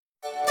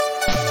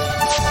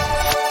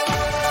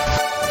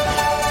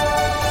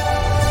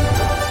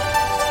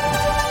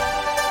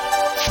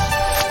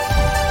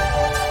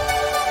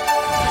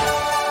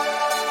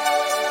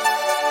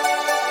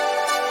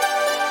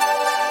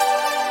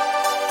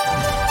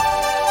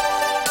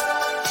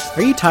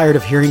Are you tired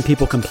of hearing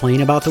people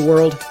complain about the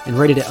world and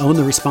ready to own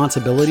the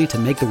responsibility to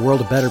make the world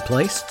a better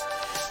place?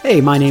 Hey,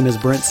 my name is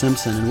Brent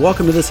Simpson, and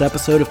welcome to this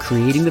episode of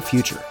Creating the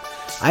Future.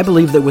 I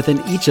believe that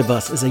within each of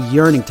us is a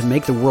yearning to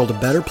make the world a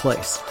better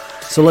place.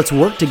 So let's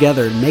work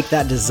together and make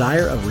that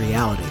desire a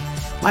reality.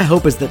 My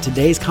hope is that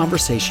today's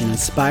conversation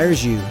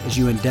inspires you as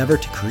you endeavor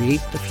to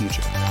create the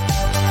future.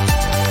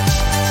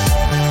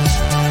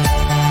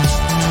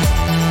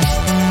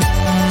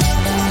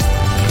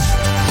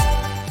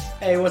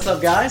 Hey, what's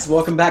up, guys?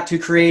 Welcome back to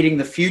Creating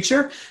the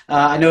Future.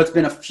 I know it's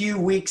been a few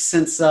weeks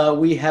since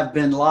we have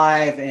been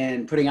live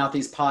and putting out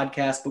these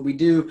podcasts, but we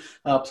do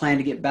plan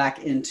to get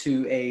back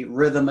into a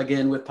rhythm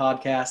again with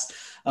podcasts.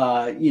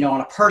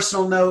 On a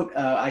personal note,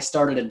 I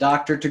started a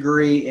doctorate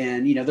degree,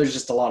 and there's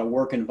just a lot of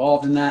work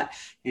involved in that.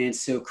 And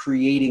so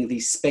creating the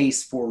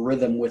space for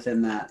rhythm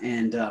within that,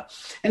 and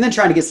then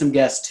trying to get some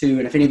guests too.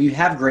 And if any of you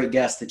have great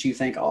guests that you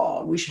think,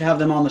 oh, we should have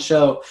them on the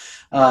show,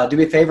 do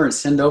me a favor and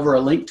send over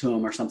a link to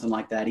them or something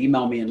like that.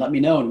 Email me and let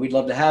me know. And we'd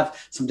love to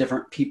have some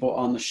different people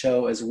on the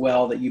show as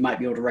well that you might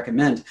be able to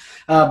recommend.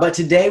 But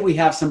today we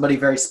have somebody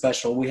very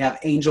special. We have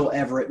Angel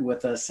Everett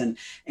with us, and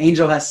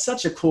Angel has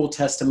such a cool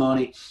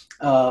testimony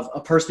of a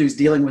person who's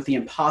dealing with the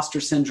imposter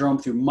syndrome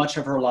through much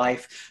of her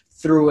life.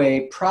 Through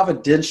a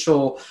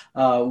providential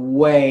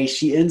way,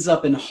 she ends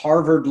up in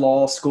Harvard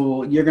Law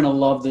School. You're going to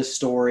love this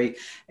story.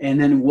 And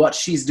then what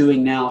she's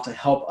doing now to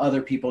help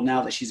other people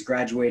now that she's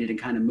graduated and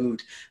kind of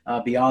moved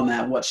beyond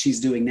that, what she's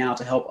doing now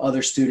to help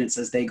other students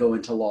as they go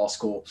into law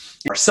school.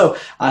 So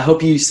I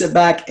hope you sit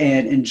back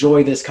and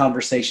enjoy this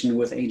conversation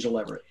with Angel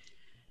Everett.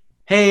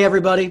 Hey,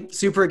 everybody.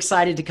 Super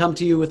excited to come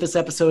to you with this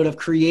episode of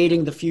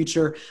Creating the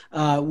Future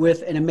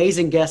with an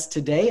amazing guest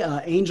today,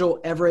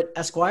 Angel Everett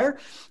Esquire.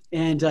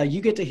 And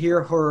you get to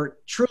hear her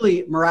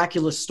truly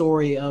miraculous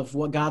story of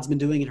what God's been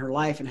doing in her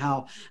life and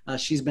how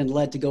she's been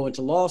led to go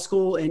into law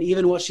school, and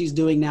even what she's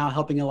doing now,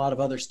 helping a lot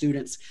of other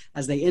students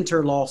as they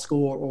enter law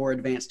school or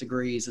advanced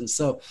degrees. And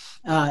so,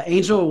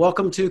 Angel,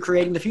 welcome to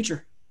Creating the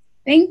Future.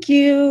 Thank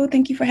you.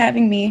 Thank you for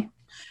having me.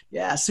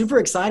 Yeah, super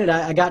excited.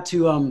 I got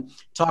to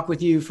talk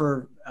with you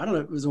for, I don't know,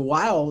 it was a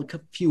while, a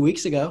few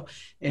weeks ago,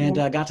 and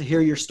got to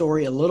hear your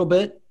story a little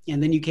bit.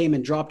 And then you came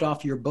and dropped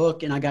off your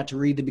book, and I got to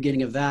read the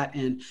beginning of that.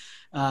 And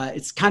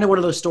it's kind of one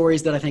of those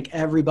stories that I think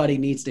everybody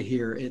needs to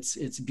hear.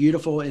 It's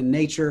beautiful in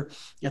nature.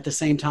 At the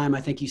same time,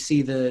 I think you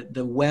see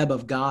the web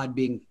of God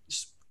being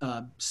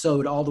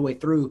sewed all the way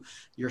through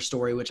your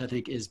story, which I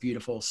think is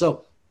beautiful.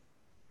 So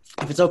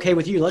if it's okay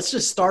with you, let's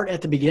just start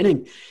at the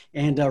beginning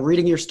and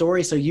reading your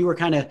story. So you were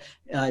kind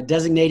of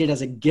designated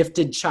as a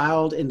gifted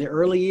child in the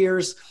early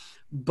years,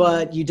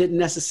 but you didn't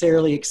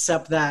necessarily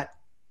accept that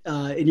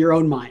in your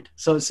own mind.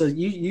 So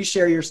you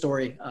share your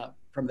story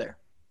from there.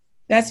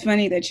 That's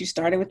funny that you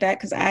started with that,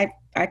 because I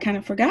kind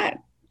of forgot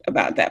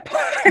about that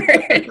part.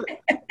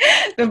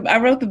 I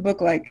wrote the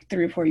book like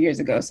 3 or 4 years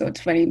ago, so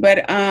it's funny.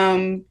 But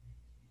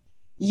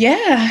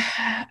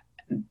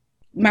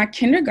my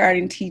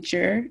kindergarten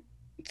teacher,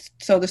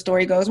 so the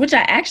story goes, which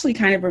I actually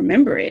kind of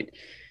remember it,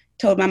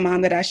 told my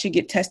mom that I should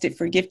get tested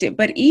for gifted.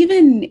 But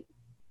even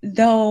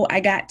though I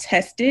got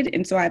tested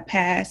and so I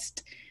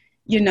passed,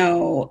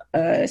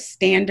 a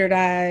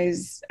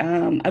standardized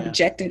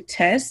objective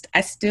test,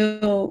 I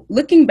still,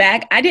 looking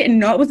back, I didn't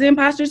know it was the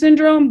imposter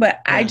syndrome,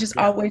 but I just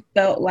always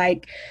felt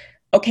like,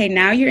 okay,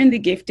 now you're in the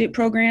gifted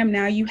program.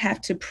 Now you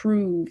have to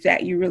prove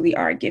that you really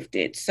are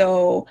gifted.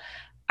 So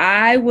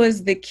I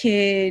was the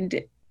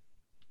kid,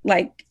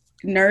 like,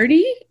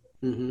 nerdy,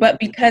 but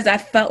because I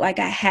felt like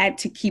I had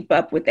to keep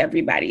up with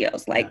everybody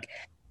else, like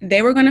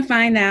they were going to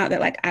find out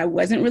that like I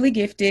wasn't really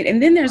gifted.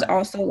 And then there's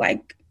also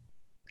like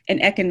an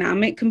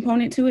economic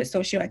component to it,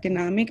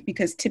 socioeconomic,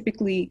 because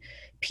typically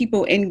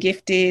people in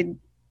gifted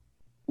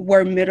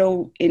were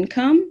middle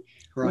income,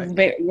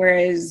 right?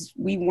 Whereas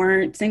we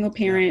weren't. Single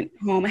parent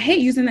home. I hate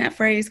using that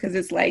phrase because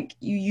it's like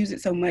you use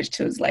it so much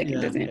till it's like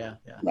it doesn't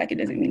like it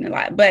doesn't mean a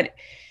lot. But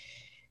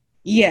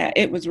yeah,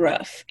 it was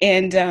rough.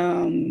 And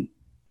so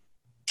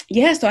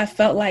I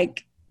felt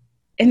like,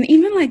 and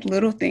even like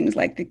little things,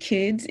 like the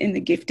kids in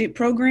the gifted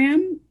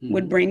program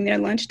would bring their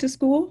lunch to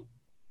school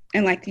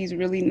and like these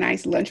really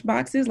nice lunch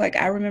boxes. Like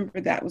I remember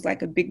that was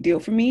like a big deal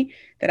for me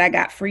that I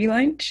got free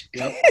lunch.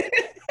 Yep.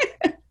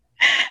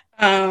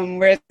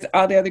 Whereas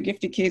all the other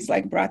gifted kids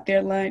like brought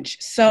their lunch.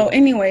 So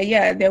anyway,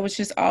 there was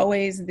just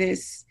always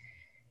this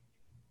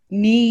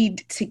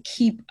need to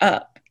keep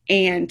up,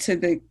 and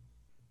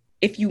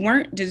if you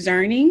weren't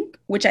discerning,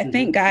 which I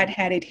think God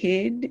had it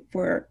hid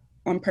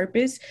on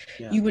purpose,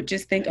 you would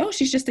just think, oh,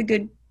 she's just a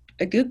good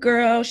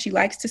girl. She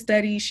likes to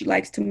study. She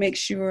likes to make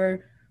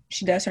sure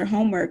she does her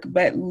homework.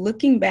 But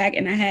looking back,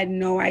 and I had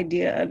no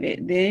idea of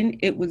it then,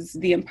 it was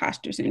the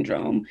imposter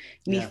syndrome,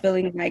 me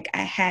feeling like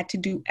I had to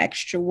do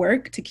extra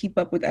work to keep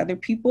up with other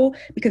people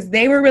because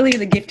they were really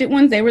the gifted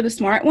ones. They were the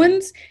smart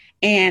ones.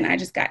 And I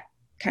just got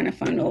kind of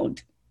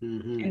funneled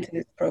into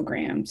this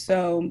program.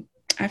 So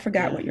I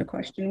forgot what your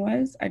question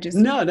was. I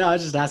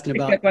was just asking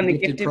about the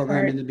gifted program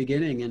part in the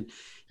beginning. And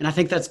I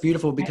think that's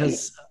beautiful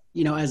because,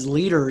 as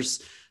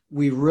leaders,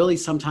 we really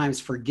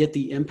sometimes forget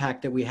the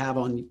impact that we have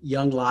on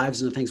young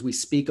lives and the things we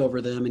speak over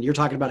them. And you're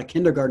talking about a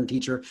kindergarten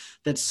teacher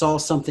that saw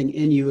something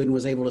in you and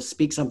was able to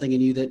speak something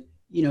in you that,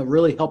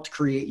 really helped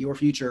create your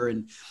future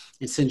and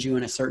send you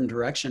in a certain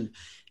direction.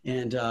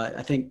 And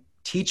I think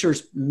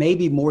teachers,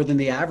 maybe more than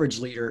the average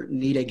leader,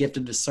 need a gift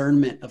of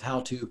discernment of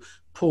how to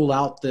pull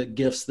out the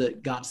gifts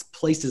that God's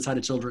placed inside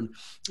of children,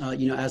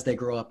 as they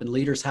grow up. And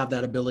leaders have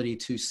that ability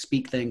to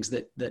speak things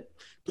that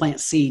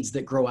plant seeds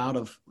that grow out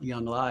of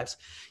young lives.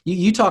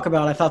 You talk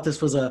about, I thought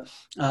this was a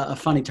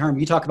funny term.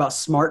 You talk about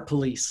smart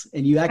police,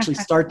 and you actually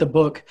start the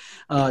book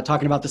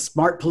talking about the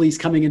smart police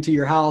coming into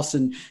your house,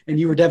 and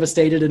you were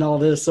devastated and all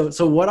this.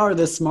 So what are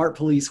the smart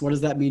police? What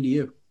does that mean to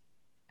you?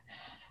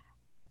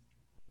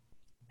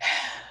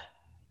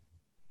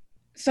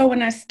 So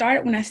when I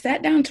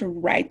sat down to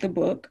write the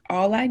book,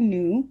 all I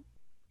knew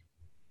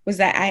was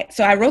that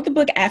I wrote the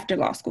book after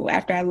law school,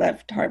 after I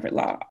left Harvard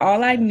Law.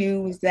 All I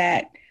knew was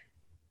that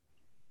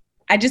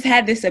I just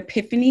had this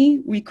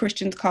epiphany. We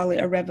Christians call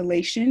it a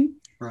revelation.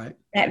 Right.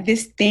 That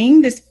this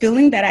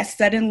feeling that I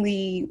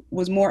suddenly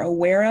was more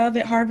aware of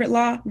at Harvard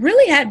Law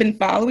really had been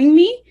following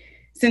me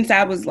since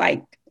I was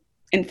like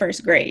in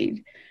first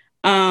grade.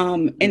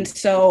 And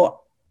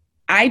so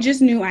I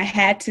just knew I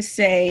had to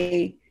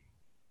say,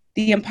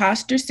 the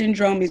imposter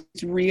syndrome is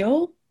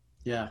real.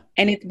 Yeah.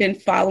 And it's been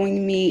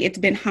following me. It's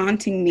been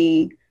haunting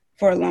me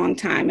for a long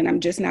time. And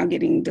I'm just now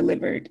getting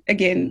delivered.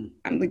 Again,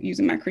 I'm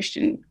using my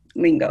Christian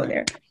lingo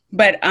there.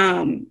 But,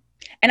 and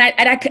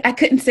I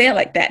couldn't say it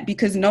like that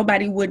because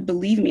nobody would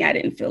believe me.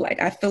 I feel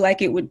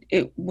like it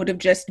would have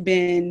just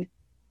been,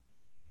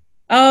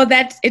 oh,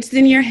 it's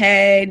in your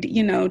head,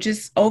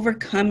 just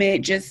overcome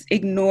it, just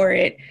ignore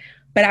it.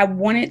 But I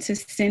wanted to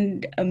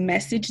send a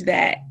message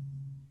that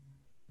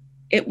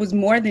it was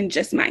more than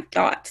just my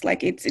thoughts.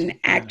 Like it's an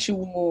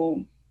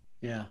actual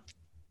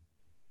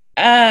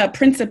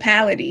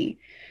principality.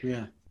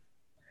 Yeah.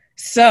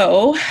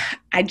 So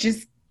I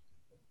just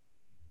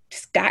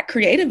got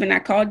creative and I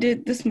called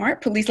it the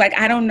smart police. Like,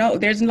 I don't know.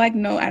 There's I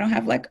don't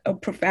have like a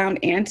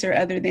profound answer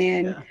other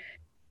than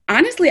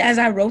honestly, as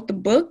I wrote the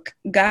book,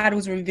 God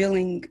was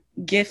revealing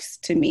gifts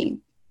to me,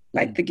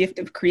 like the gift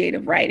of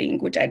creative writing,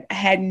 which I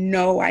had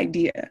no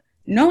idea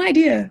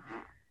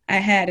I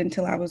had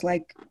until I was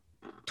like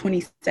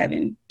 26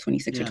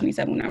 or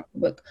 27 when I wrote the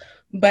book.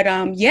 But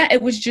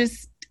it was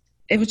just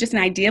an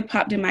idea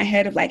popped in my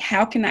head of like,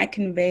 how can I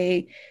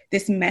convey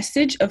this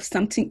message of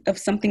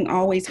something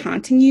always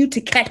haunting you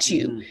to catch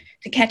you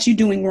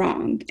doing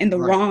wrong. And the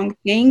wrong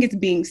thing is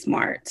being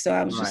smart. So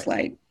I was just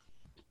like,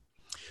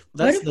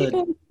 what do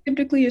people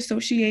typically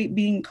associate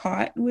being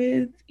caught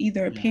with?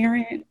 Either a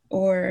parent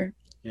or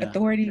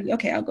authority?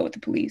 Okay, I'll go with the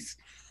police.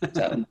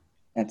 So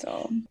that's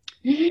all.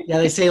 Yeah,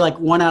 they say like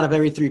 1 out of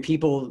every 3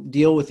 people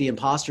deal with the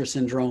imposter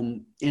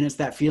syndrome, and it's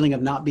that feeling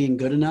of not being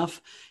good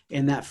enough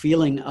and that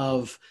feeling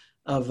of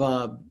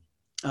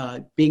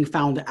being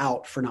found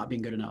out for not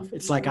being good enough.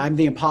 It's like I'm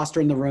the imposter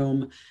in the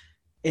room.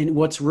 And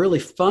what's really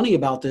funny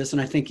about this,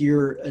 and I think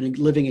you're a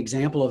living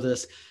example of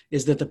this,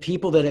 is that the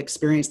people that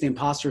experience the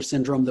imposter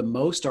syndrome the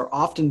most are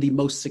often the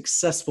most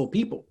successful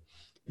people,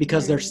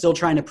 because they're still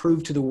trying to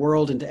prove to the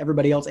world and to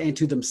everybody else and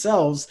to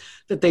themselves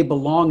that they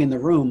belong in the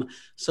room.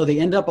 So they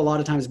end up a lot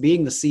of times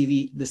being the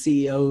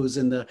CEOs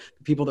and the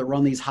people that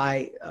run these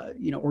high,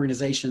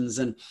 organizations,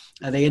 and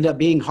they end up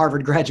being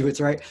Harvard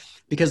graduates, right?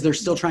 Because they're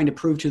still trying to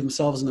prove to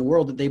themselves in the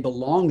world that they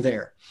belong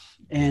there.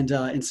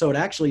 And so it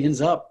actually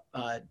ends up,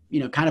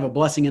 kind of a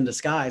blessing in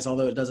disguise,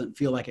 although it doesn't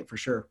feel like it for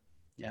sure.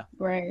 Yeah.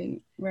 Right.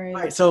 All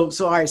right.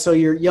 So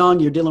you're young,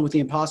 you're dealing with the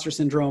imposter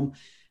syndrome.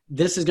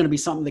 This is going to be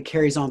something that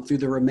carries on through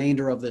the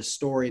remainder of this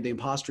story, the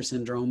imposter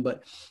syndrome.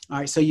 But all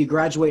right, so you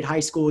graduate high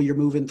school, you're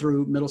moving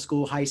through middle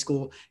school, high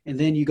school, and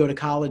then you go to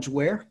college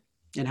where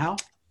and how?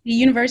 The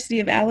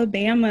University of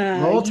Alabama.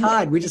 Roll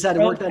Tide. We just had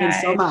to work that in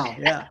somehow.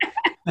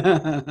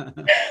 Yeah.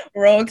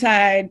 Roll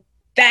Tide.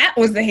 That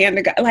was the hand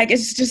of God. Like,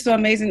 it's just so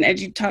amazing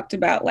as you talked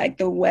about like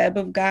the web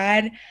of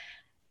God.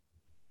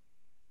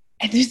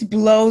 It just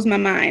blows my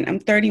mind. I'm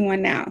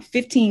 31 now,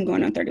 15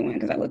 going on 31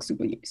 because I look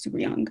super, super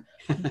young.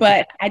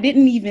 But I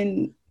didn't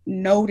even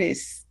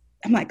notice.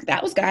 I'm like,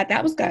 that was God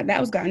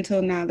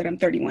until now that I'm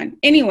 31.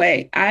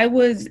 Anyway, I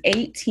was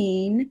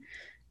 18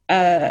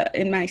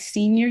 in my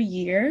senior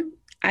year.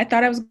 I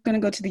thought I was going to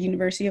go to the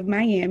University of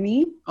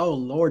Miami. Oh,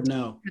 Lord,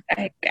 no.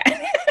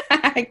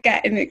 I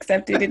gotten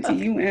accepted into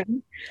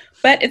UM,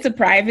 but it's a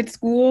private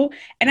school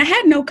and I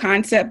had no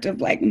concept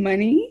of like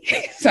money.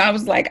 So I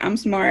was like, I'm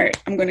smart,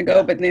 I'm going to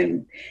go. But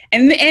then,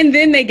 and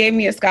then they gave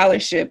me a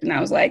scholarship and I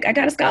was like, I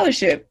got a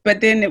scholarship. But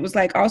then it was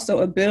like also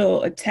a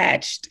bill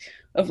attached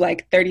of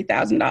like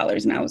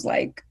 $30,000. And I was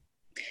like,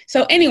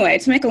 so anyway,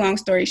 to make a long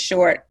story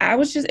short, it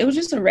was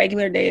just a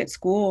regular day at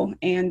school.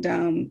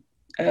 And,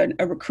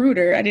 a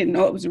recruiter. I didn't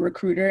know it was a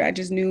recruiter. I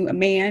just knew a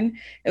man.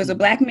 It was a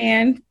Black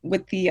man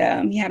with the,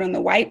 he had on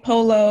the white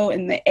polo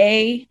and the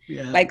A,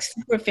 like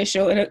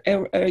superficial.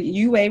 A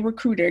UA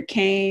recruiter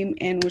came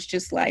and was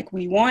just like,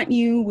 we want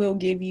you. We'll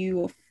give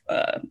you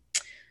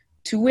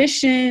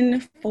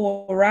tuition,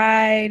 full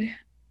ride,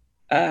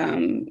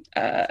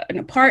 an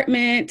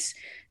apartment,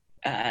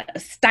 a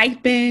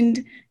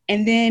stipend,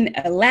 and then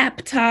a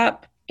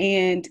laptop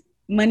and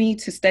money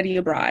to study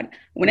abroad.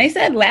 When they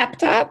said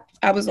laptop,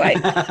 I was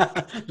like,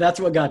 that's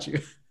what got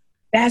you.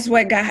 that's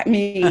what got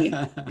me,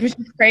 which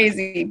is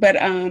crazy. But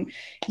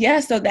yeah,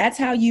 so that's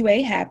how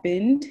UA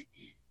happened.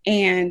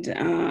 And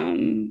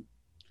And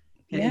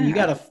you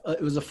got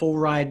it was a full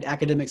ride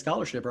academic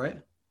scholarship, right?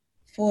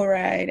 Full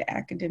ride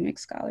academic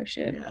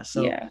scholarship.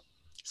 Yeah.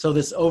 So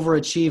this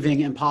overachieving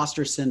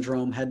imposter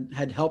syndrome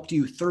had helped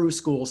you through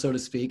school, so to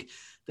speak,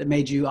 that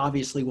made you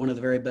obviously one of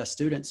the very best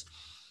students.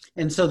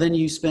 And so then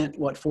you spent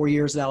 4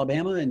 years at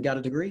Alabama and got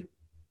a degree?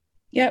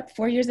 Yep,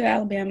 4 years at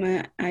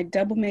Alabama. I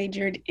double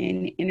majored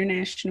in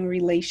international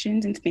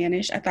relations and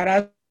Spanish. I thought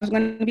I was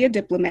going to be a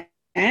diplomat.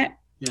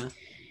 Yeah.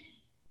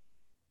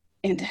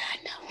 And I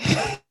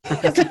know.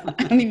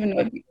 I don't even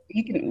know if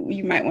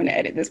you might want to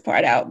edit this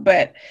part out.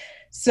 But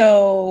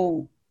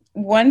so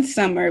one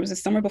summer, it was the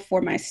summer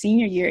before my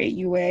senior year at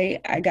UA,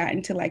 I got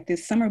into like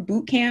this summer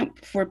boot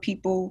camp for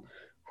people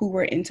who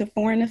were into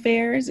foreign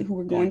affairs, who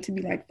were going to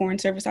be like foreign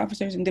service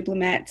officers and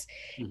diplomats.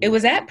 Mm-hmm. It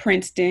was at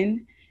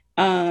Princeton.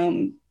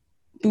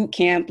 Boot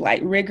camp,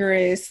 like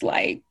rigorous,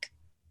 like,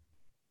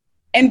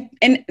 and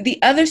the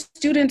other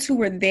students who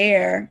were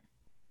there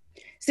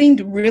seemed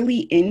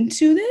really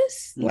into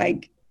this, mm-hmm.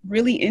 like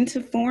really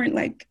into foreign,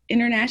 like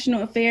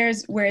international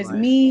affairs. Whereas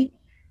me,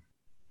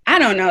 I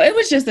don't know, it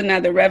was just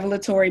another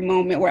revelatory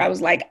moment where I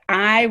was like,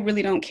 I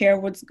really don't care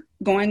what's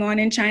going on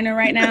in China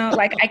right now.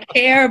 Like I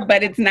care,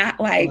 but it's not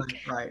like,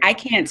 I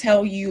can't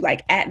tell you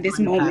like at this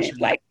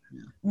moment, like,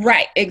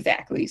 right,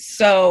 exactly.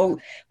 So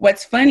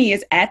what's funny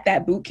is at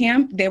that boot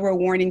camp, they were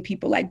warning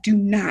people like, do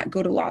not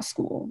go to law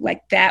school.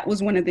 Like that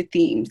was one of the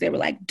themes. They were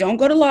like, don't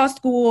go to law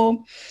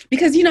school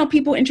because, you know,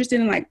 people interested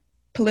in like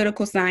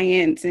political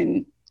science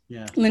and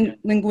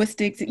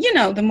linguistics, you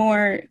know, the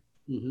more,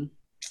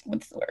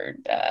 what's the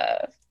word?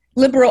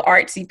 Liberal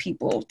artsy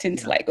people tend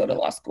to like go to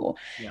law school.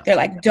 Yeah. They're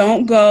like,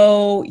 don't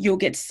go, you'll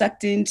get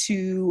sucked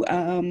into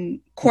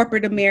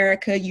corporate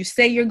America. You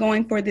say you're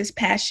going for this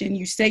passion.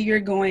 You say you're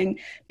going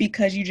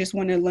because you just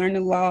want to learn the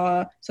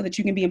law so that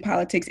you can be in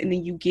politics. And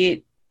then you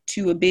get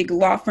to a big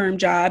law firm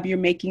job. You're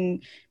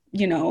making,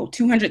 you know,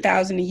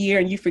 $200,000 a year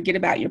and you forget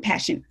about your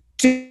passion.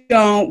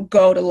 Don't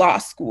go to law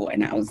school.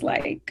 And I was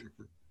like,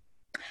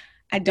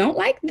 I don't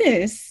like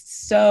this,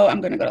 so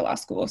I'm going to go to law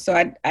school.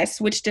 So I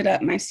switched it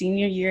up my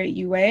senior year at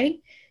UA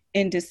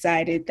and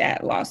decided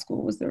that law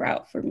school was the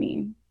route for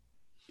me.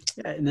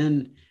 Yeah, and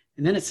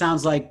then it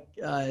sounds like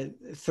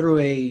through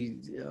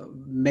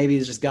maybe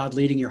it's just God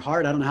leading your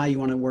heart. I don't know how you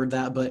want to word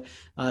that, but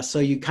so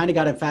you kind of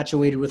got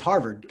infatuated with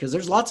Harvard because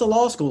there's lots of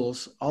law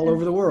schools all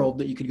over the world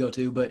that you could go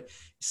to, but it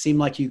seemed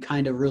like you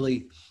kind of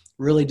really,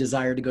 really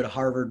desired to go to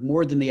Harvard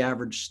more than the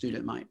average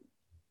student might.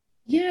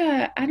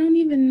 Yeah, I don't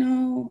even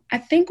know. I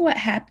think what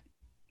happened,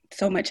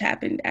 so much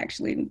happened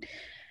actually.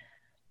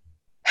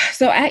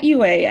 So at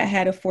UA, I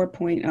had a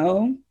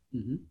 4.0,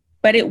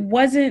 but it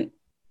wasn't,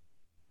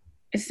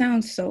 it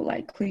sounds so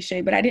like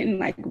cliche, but I didn't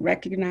like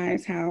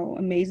recognize how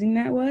amazing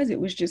that was.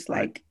 It was just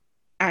like,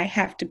 I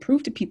have to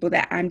prove to people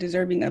that I'm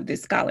deserving of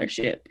this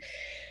scholarship.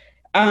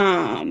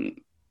 And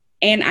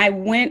I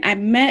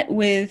met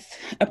with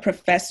a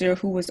professor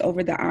who was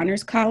over the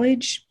honors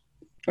college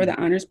or the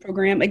honors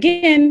program,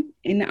 again,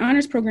 in the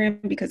honors program,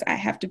 because I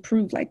have to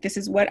prove like, this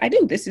is what I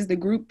do. This is the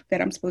group that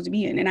I'm supposed to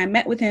be in. And I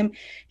met with him.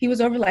 He was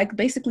over like,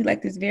 basically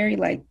like this very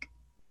like,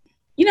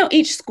 you know,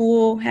 each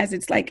school has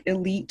its like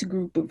elite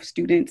group of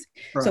students.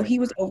 Right. So he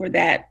was over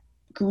that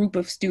group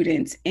of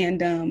students.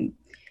 And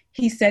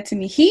he said to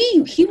me,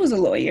 he was a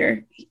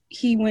lawyer.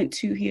 He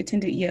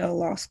attended Yale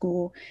Law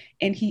School,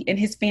 and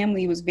his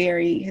family was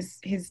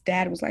his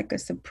dad was like a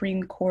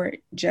Supreme Court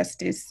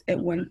justice at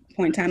one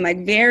point in time,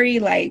 like very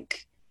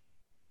like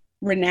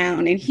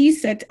renowned. And he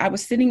said, I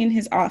was sitting in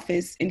his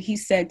office and he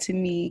said to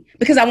me,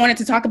 because I wanted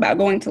to talk about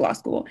going to law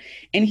school.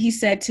 And he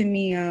said to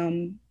me,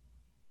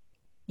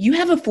 you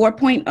have a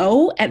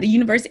 4.0 at the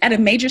university, at a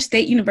major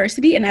state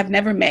university, and I've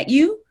never met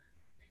you.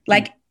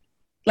 Like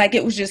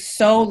it was just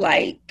so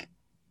like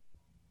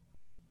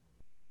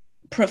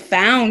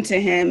profound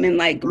to him and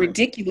like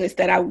ridiculous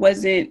that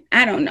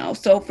I don't know.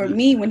 So for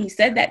me, when he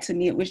said that to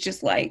me, it was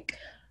just like,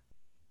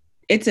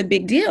 it's a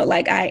big deal.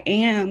 Like I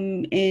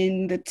am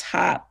in the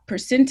top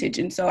percentage.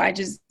 And so I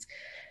just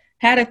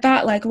had a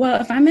thought like,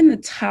 well, if I'm in the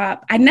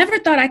top, I never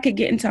thought I could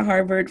get into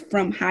Harvard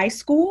from high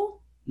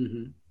school,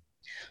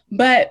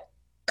 but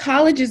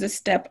college is a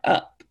step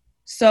up.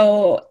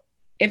 So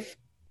if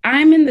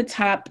I'm in the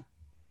top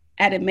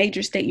at a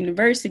major state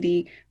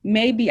university,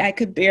 maybe I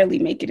could barely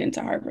make it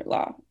into Harvard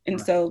Law.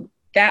 And so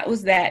that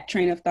was that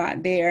train of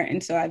thought there.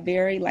 And so I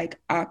very like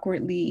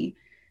awkwardly,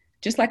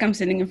 just like I'm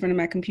sitting in front of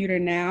my computer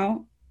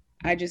now,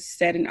 I just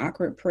said an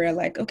awkward prayer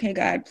like, okay,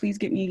 God, please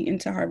get me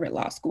into Harvard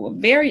Law School.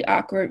 Very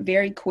awkward,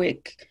 very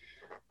quick.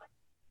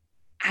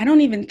 I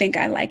don't even think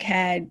I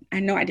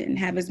know I didn't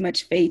have as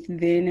much faith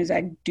then as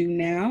I do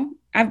now.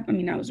 I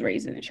was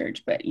raised in the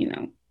church, but you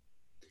know.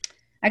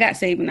 I got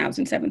saved when I was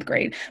in 7th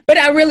grade, but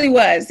I really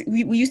was.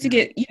 We used to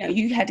get,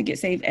 you had to get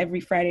saved every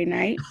Friday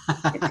night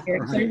at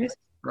church service.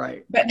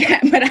 Right. But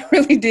I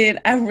really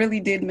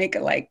did make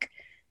a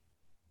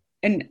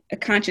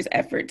conscious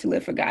effort to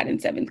live for God in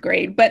 7th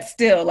grade. But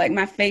still, like,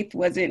 my faith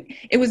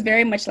it was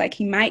very much like,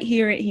 he might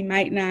hear it, he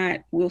might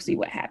not, we'll see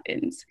what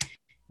happens.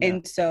 Yeah.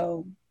 And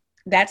so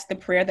that's the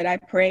prayer that I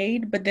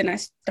prayed, but then I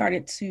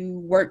started to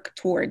work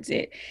towards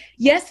it.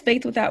 Yes,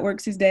 faith without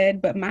works is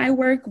dead, but my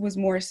work was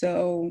more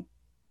so,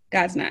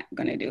 God's not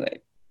going to do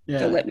it. Yeah.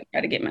 So let me try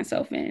to get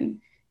myself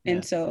in.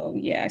 And so,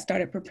 I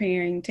started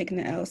preparing, taking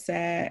the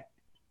LSAT,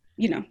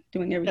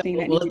 doing everything.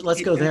 Yeah, well,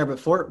 let's go there.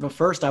 But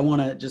first, I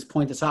want to just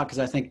point this out, because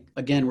I think,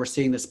 again, we're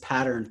seeing this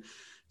pattern.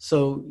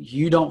 So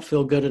you don't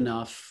feel good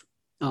enough.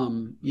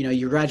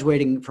 You're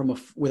graduating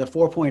with a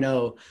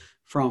 4.0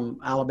 from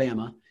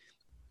Alabama.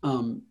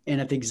 And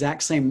at the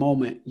exact same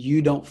moment,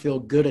 you don't feel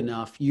good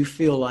enough. You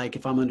feel like,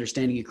 if I'm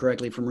understanding you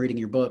correctly from reading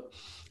your book,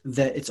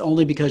 that it's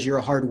only because you're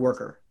a hard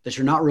worker, that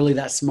you're not really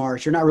that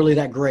smart. You're not really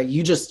that great.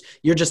 You're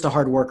just a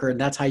hard worker. And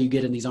that's how you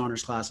get in these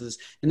honors classes.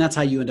 And that's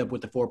how you end up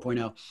with the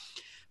 4.0.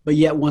 But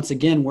yet, once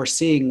again, we're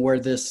seeing where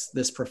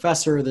this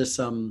professor, this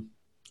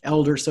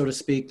elder, so to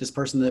speak, this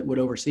person that would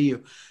oversee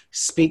you,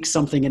 speaks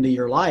something into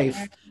your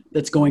life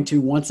that's going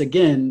to, once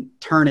again,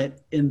 turn it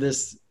in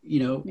this,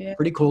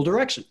 pretty cool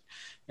direction.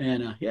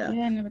 And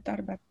I never thought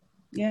about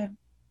that. Yeah.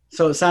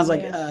 So it sounds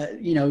like,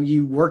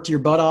 you worked your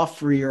butt off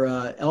for your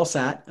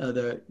LSAT,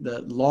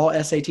 the law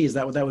SAT. Is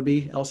that what that would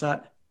be?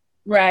 LSAT?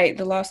 Right.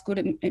 The law school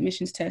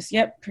admissions test.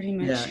 Yep. Pretty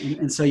much. Yeah.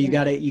 And so you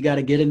got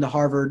to get into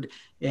Harvard,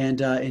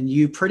 and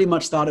you pretty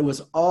much thought it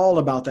was all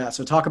about that.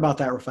 So talk about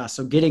that real fast.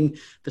 So getting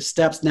the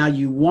steps, now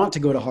you want to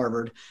go to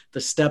Harvard,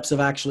 the steps of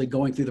actually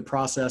going through the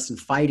process and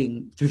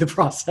fighting through the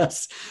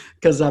process,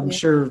 because I'm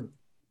sure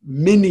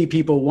many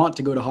people want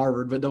to go to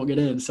Harvard, but don't get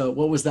in. So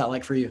what was that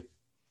like for you?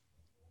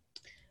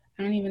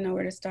 I don't even know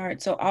where to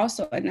start. So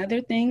also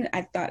another thing,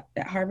 I thought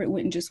that Harvard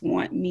wouldn't just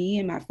want me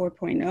and my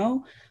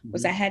 4.0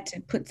 was I had to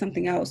put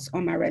something else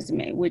on my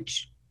resume,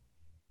 which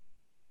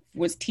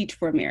was Teach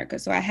for America.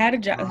 So I had a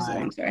job.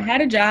 I had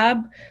a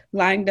job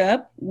lined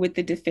up with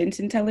the Defense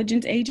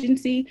Intelligence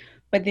Agency,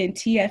 but then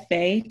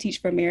TFA,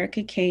 Teach for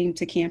America, came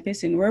to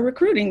campus and we're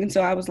recruiting. And so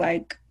I was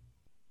like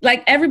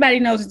everybody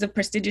knows it's a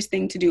prestigious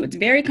thing to do. It's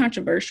very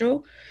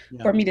controversial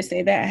for me to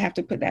say that. I have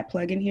to put that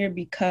plug in here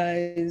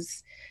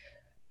because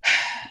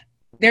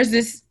there's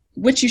this,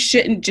 which you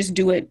shouldn't just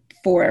do it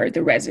for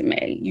the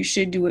resume. You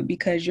should do it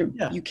because you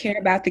care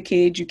about the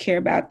kids, you care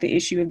about the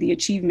issue of the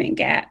achievement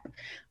gap.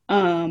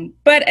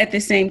 But at the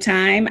same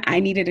time, I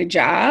needed a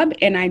job,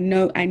 and I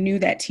knew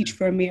that Teach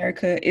for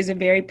America is a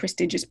very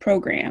prestigious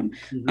program.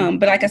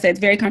 But like I said, it's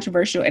very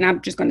controversial, and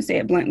I'm just going to say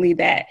it bluntly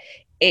that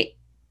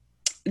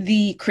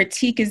the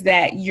critique is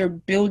that you're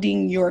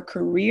building your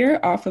career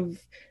off of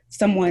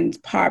someone's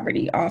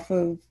poverty, off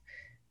of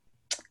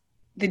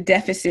the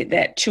deficit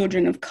that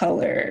children of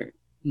color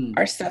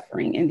are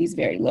suffering in these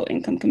very low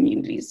income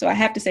communities. So I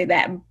have to say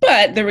that,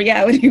 but the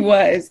reality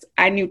was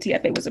I knew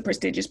TFA was a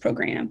prestigious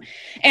program,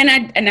 and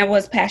I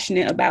was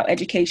passionate about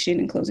education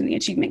and closing the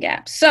achievement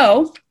gap.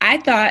 So I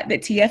thought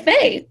that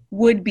TFA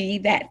would be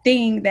that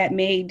thing that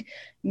made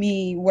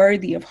me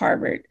worthy of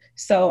Harvard.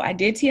 So I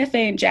did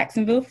TFA in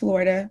Jacksonville,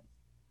 Florida.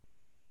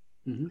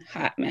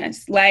 Hot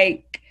mess.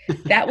 Like,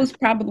 that was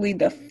probably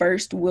the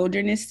first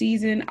wilderness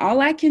season. All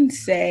I can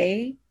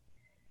say,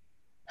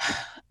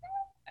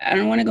 I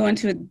don't want to go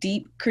into a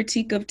deep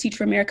critique of Teach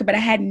for America, but I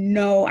had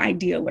no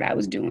idea what I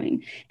was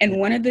doing. And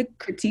one of the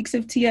critiques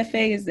of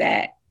TFA is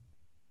that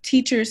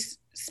teachers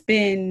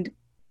spend,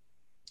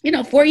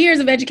 4 years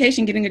of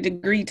education getting a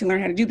degree to learn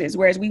how to do this,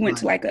 whereas we went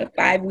to like a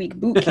 5-week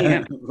boot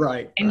camp.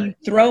 You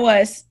throw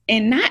us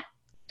in. Not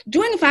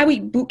doing a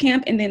 5-week boot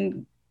camp and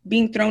then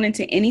being thrown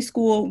into any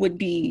school would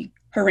be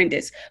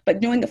horrendous, but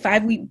doing a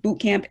 5-week boot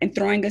camp and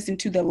throwing us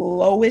into the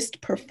lowest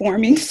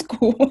performing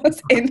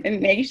schools in the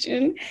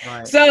nation.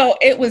 So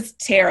it was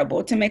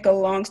terrible, to make a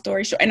long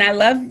story short. And I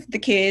love the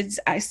kids.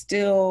 I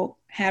still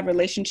have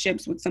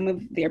relationships with some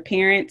of their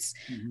parents,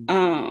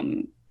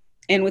 and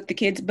with the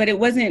kids, but it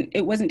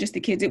wasn't just the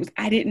kids.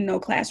 I didn't know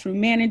classroom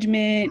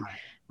management.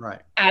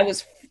 I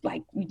was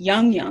like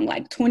young,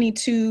 like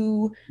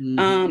 22.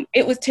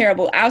 It was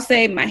terrible. I'll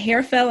say my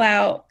hair fell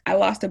out. I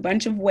lost a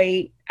bunch of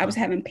weight. I was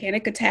having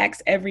panic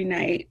attacks every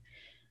night.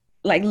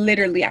 Like,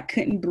 literally, I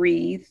couldn't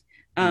breathe.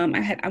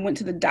 I went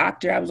to the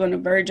doctor. I was on the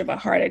verge of a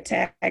heart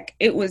attack.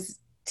 It was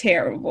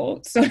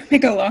terrible. So to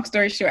make a long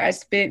story short, I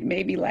spent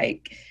maybe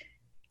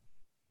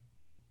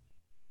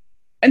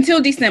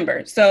until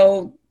December.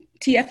 So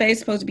TFA is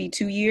supposed to be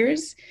 2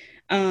 years.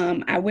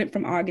 I went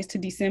from August to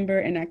December,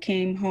 and I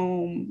came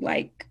home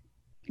like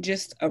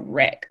just a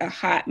wreck, a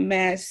hot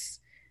mess.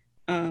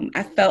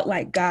 I felt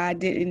like God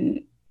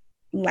didn't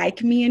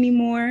like me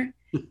anymore.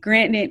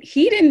 Granted,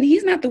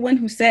 he's not the one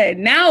who said,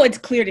 now it's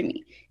clear to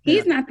me,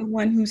 he's not the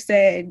one who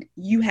said,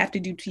 you have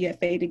to do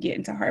TFA to get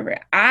into Harvard.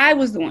 I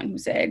was the one who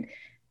said,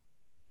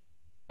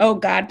 oh,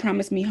 God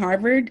promised me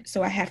Harvard,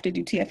 so I have to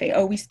do TFA.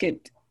 Oh, we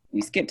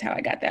skipped how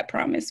I got that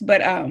promise.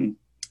 But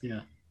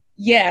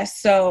Yeah,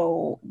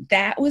 so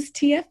that was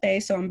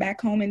TFA. So I'm back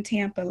home in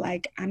Tampa.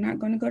 Like, I'm not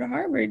going to go to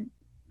Harvard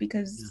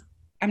because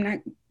I'm not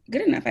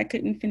good enough. I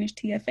couldn't finish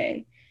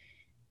TFA.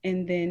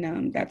 And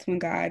then that's when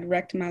God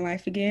wrecked my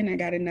life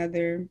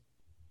again.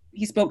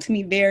 He spoke to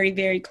me very,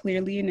 very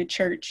clearly in a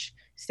church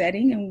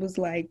setting and was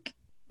like,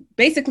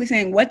 basically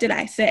saying, what did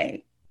I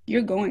say?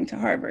 You're going to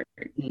Harvard.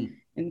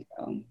 And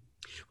so. Well,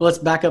 let's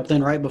back up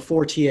then right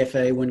before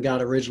TFA when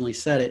God originally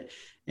said it.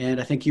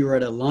 And I think you were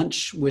at a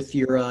lunch with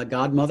your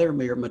godmother,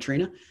 your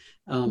Matrina.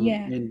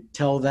 And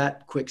tell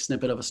that quick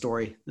snippet of a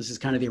story. This is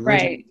kind of the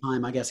original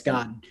time, I guess,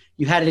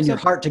 you had it in your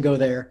heart to go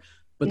there,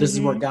 but this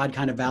is where God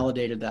kind of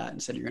validated that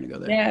and said, you're going to go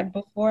there. Yeah.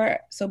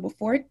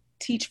 Before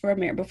Teach for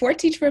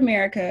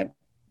America,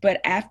 but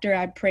after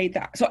I prayed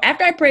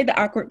the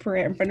awkward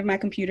prayer in front of my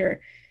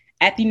computer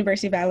at the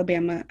University of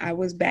Alabama, I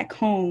was back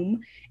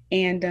home.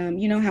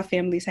 And you know how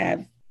families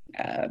have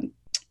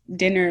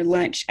dinner,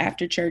 lunch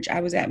after church.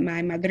 I was at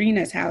my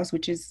madrina's house,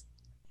 which is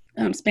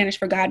Spanish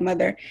for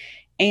godmother.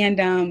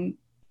 And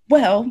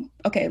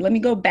let me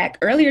go back.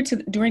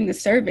 During the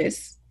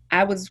service,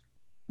 I was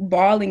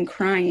bawling,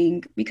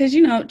 crying because,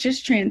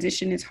 just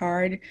transition is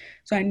hard.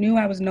 So I knew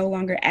I was no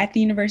longer at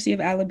the University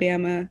of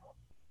Alabama,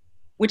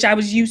 which I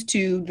was used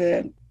to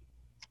the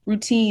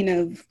routine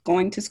of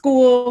going to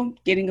school,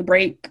 getting a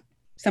break,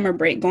 summer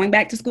break, going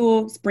back to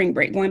school, spring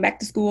break, going back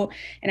to school.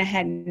 And I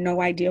had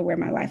no idea where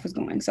my life was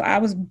going. So I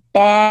was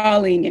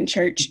bawling in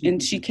church,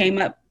 and she came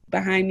up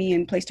behind me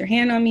and placed her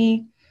hand on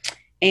me.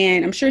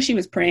 And I'm sure she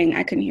was praying.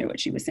 I couldn't hear what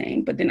she was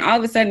saying. But then all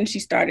of a sudden she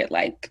started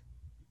like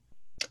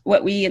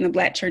what we in the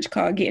Black church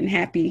call getting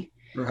happy.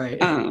 Right.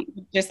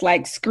 Just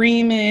like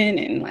screaming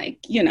and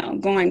like,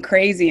 going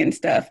crazy and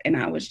stuff. And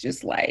I was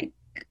just like,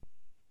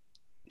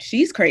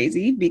 she's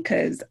crazy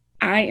because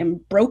I am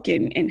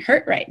broken and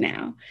hurt right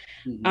now.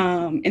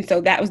 And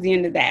so that was the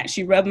end of that.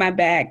 She rubbed my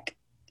back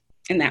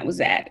and that was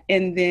that.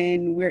 And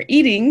then we're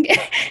eating.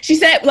 She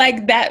said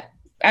like that,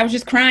 I was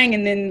just crying.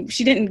 And then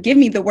she didn't give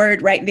me the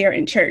word right there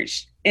in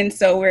church. And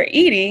so we're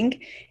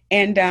eating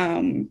and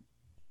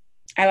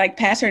I like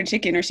passed her a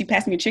chicken, or she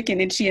passed me a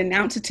chicken, and she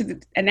announces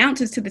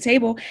to the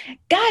table,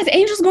 guys,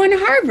 Angel's going to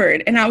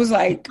Harvard. And I was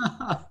like,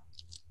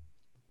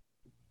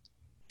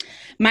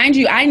 mind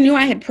you, I knew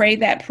I had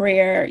prayed that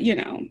prayer,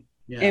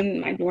 in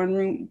my dorm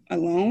room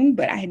alone,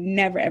 but I had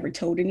never, ever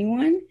told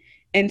anyone.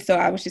 And so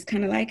I was just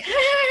kind of like,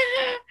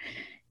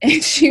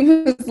 and she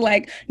was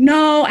like,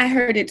 no, I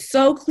heard it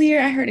so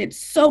clear. I heard it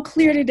so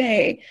clear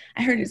today.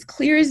 I heard it as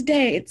clear as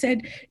day. It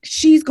said,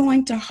 she's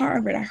going to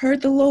Harvard. I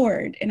heard the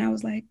Lord. And I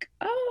was like,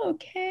 oh,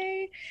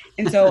 okay.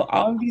 And so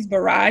all of these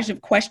barrage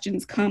of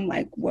questions come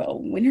like, well,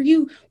 what are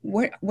you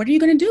going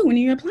to do? When are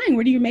you applying?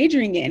 What are you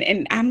majoring in?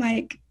 And I'm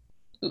like,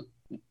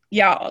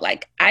 y'all,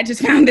 like, I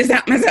just found this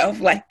out myself.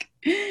 Like,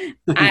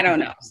 I don't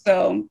know.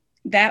 So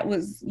that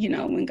was,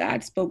 when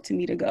God spoke to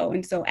me to go.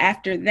 And so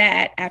after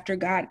that, after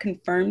God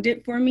confirmed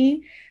it for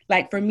me,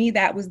 like for me,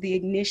 that was the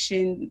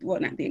ignition, well,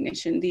 not the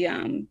ignition,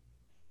 the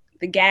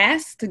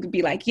gas to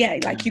be like, yeah,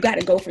 like you got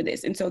to go for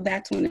this. And so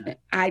that's when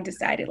I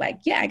decided like,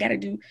 yeah, I got to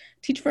do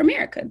Teach for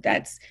America.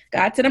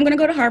 God said, I'm going to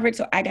go to Harvard.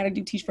 So I got to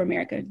do Teach for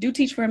America,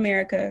 Teach for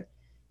America.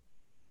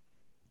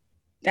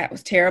 That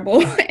was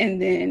terrible.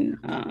 And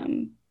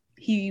then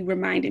he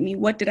reminded me,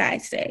 what did I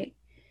say?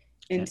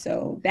 And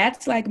so that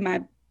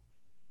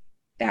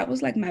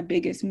was like my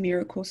biggest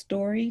miracle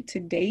story to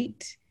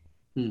date.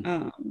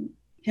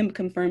 Him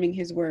confirming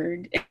his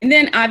word. And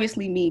then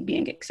obviously me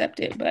being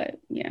accepted, but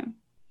yeah.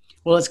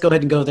 Well, let's go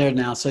ahead and go there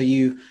now. So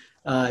you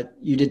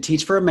did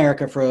Teach for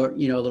America for, a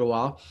little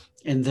while,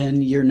 and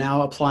then you're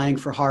now applying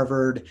for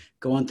Harvard,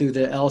 going through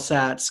the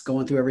LSATs,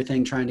 going through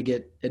everything, trying to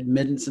get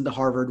admittance into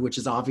Harvard, which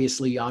is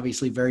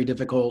obviously very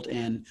difficult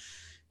and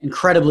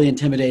incredibly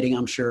intimidating,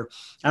 I'm sure.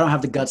 I don't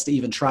have the guts to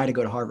even try to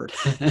go to Harvard.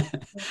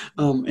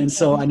 And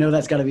so I know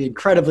that's got to be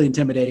incredibly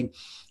intimidating.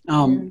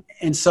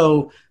 And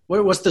so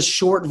what's the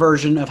short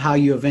version of how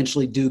you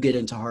eventually do get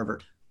into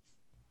Harvard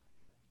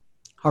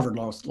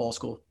Law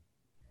School?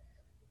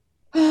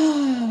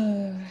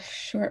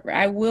 Short.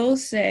 I will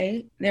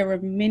say there were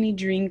many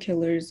dream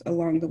killers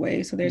along the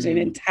way. So there's an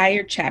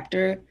entire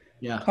chapter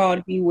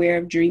called Beware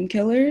of Dream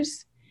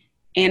Killers.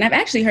 And I've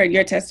actually heard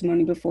your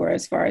testimony before,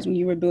 as far as when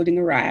you were building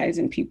Arise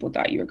and people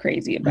thought you were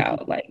crazy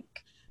about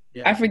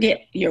I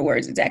forget your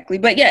words exactly,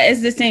 but yeah,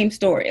 it's the same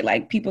story.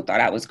 Like people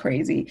thought I was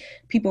crazy.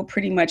 People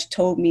pretty much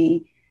told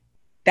me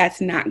that's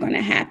not going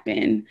to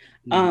happen.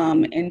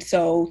 And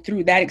so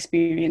through that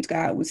experience,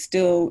 God was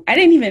still, I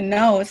didn't even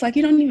know. It's like,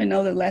 you don't even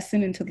know the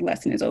lesson until the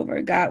lesson is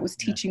over. God was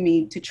teaching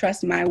me to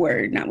trust my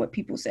word, not what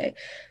people say.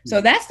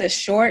 So that's the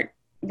short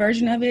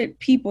version of it.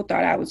 People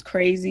thought I was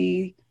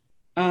crazy.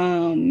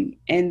 And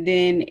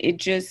then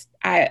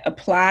I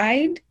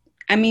applied.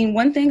 I mean,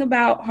 one thing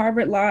about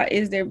Harvard Law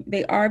is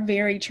they are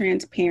very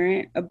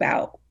transparent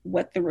about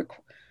what the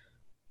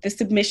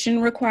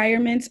submission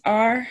requirements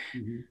are.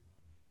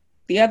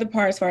 The other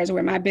part, as far as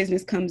where my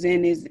business comes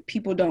in, is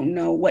people don't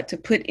know what to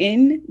put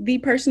in the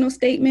personal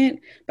statement,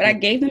 but I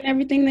gave them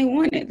everything they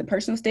wanted: the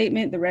personal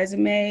statement, the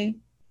resume,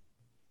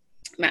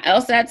 my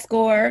LSAT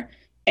score,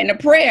 and a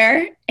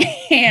prayer.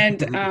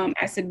 And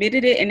I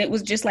submitted it, and it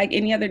was just like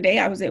any other day.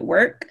 I was at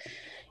work,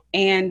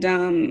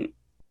 and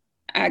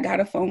I got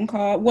a phone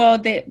call. Well,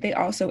 they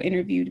also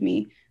interviewed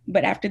me,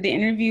 but after the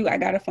interview, I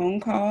got a phone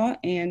call,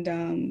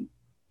 and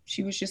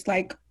she was just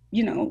like,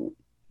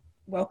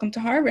 welcome to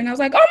Harvard. And I was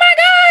like, oh my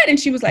God. And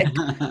she was like,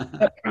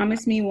 but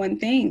promise me one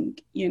thing,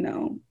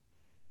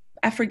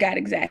 I forgot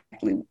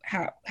exactly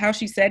how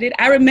she said it.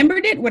 I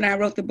remembered it when I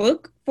wrote the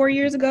book 4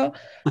 years ago,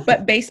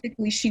 but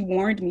basically she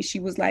warned me. She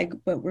was like,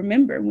 but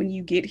remember, when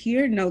you get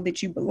here, know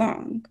that you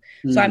belong.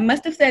 So I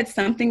must have said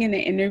something in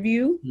the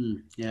interview,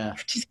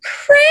 which is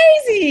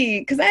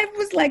crazy, because I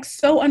was like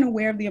so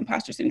unaware of the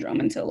imposter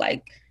syndrome until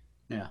like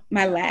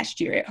my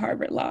last year at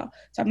Harvard Law.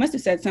 So I must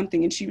have said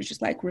something, and she was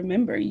just like,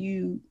 remember,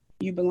 you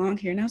belong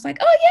here. And I was like,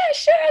 oh yeah,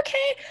 sure,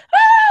 okay.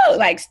 Oh,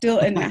 like still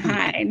in the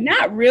high,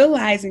 not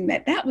realizing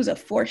that was a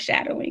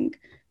foreshadowing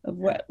of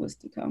what was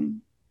to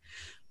come.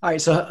 All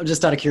right. So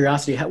just out of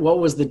curiosity, what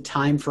was the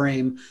time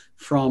frame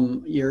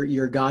from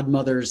your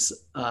godmother's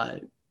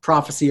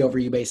prophecy over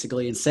you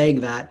basically and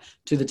saying that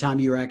to the time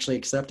you were actually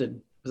accepted?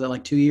 Was that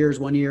like 2 years,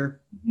 1 year?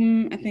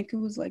 I think it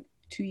was like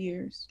 2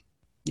 years.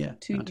 Yeah.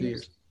 2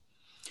 years.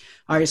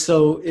 All right.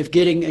 So if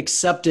getting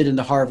accepted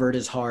into Harvard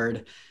is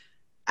hard,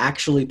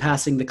 actually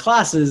passing the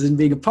classes and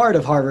being a part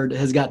of Harvard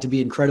has got to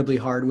be incredibly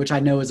hard, which I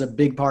know is a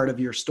big part of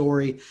your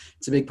story.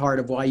 It's a big part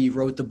of why you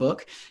wrote the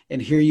book. And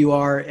here you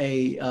are,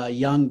 a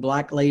young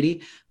Black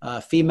lady,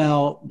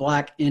 female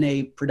Black in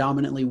a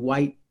predominantly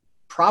white,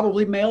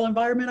 probably male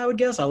environment, I would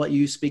guess. I'll let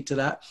you speak to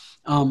that.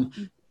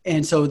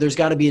 And so there's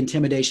got to be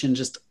intimidation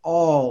just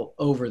all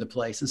over the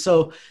place. And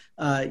so,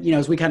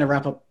 as we kind of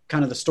wrap up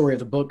kind of the story of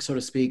the book, so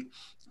to speak,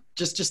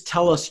 just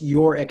tell us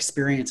your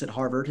experience at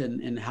Harvard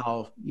and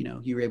how,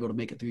 you were able to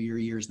make it through your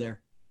years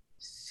there.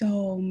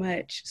 So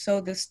much.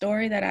 So the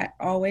story that I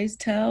always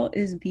tell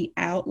is the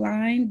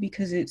outline,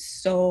 because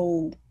it's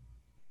a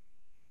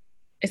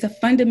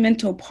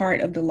fundamental part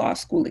of the law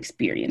school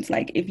experience.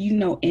 Like if you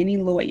know any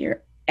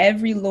lawyer,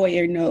 every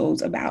lawyer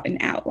knows about an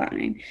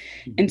outline.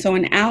 Mm-hmm. And so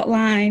an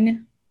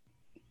outline,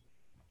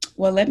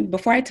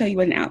 before I tell you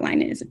what an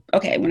outline is,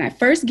 okay, when I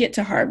first get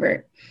to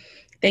Harvard,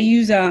 they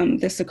use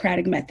the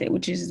Socratic method,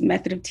 which is a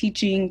method of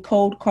teaching,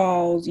 cold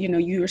calls.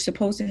 You are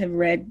supposed to have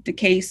read the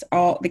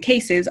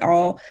cases,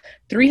 all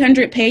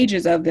 300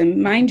 pages of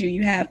them. Mind you,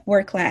 you have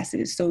 4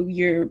 classes. So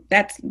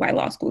that's why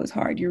law school is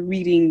hard. You're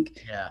reading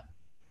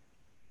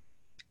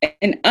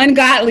an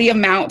ungodly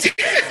amount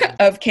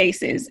of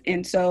cases.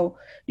 And so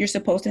you're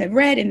supposed to have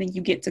read, and then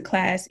you get to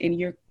class and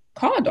you're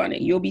called on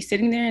it. You'll be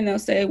sitting there and they'll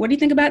say, what do you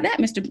think about that,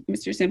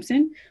 Mr.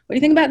 Simpson? What do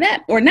you think about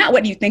that? Or not,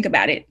 what do you think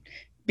about it?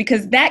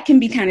 Because that can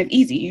be kind of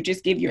easy. You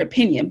just give your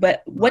opinion.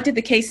 But what did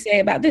the case say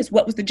about this?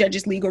 What was the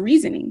judge's legal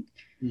reasoning?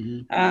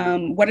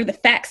 Mm-hmm. What are the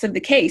facts of the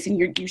case? And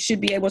you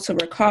should be able to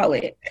recall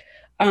it.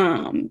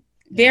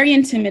 Very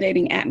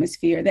intimidating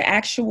atmosphere. The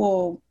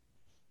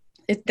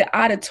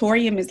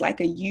auditorium is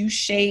like a U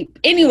shape.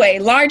 Anyway,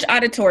 large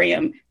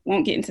auditorium.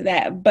 Won't get into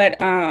that. But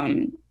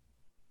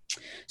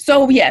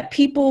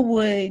people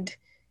would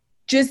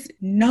just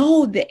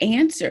know the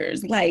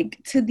answers,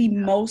 like to the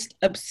most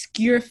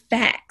obscure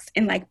facts,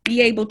 and like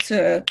be able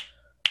to,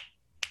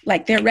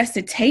 like their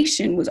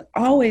recitation was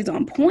always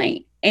on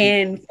point.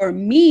 And for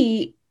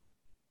me,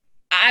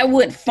 I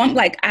would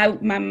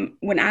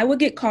when I would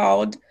get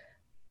called,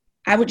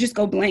 I would just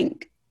go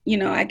blank.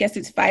 I guess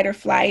it's fight or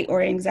flight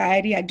or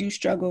anxiety. I do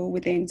struggle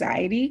with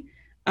anxiety.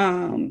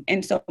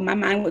 And so my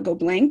mind would go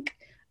blank.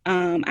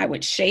 I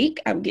would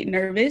shake, I would get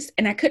nervous,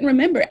 and I couldn't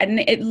remember. And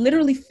it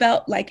literally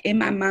felt like in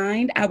my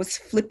mind, I was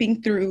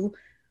flipping through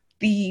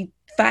the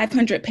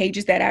 500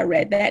 pages that I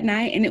read that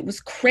night. And it was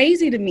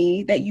crazy to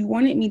me that you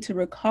wanted me to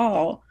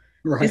recall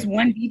this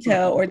one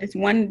detail or this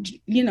one,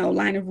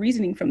 line of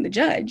reasoning from the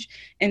judge.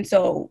 And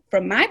so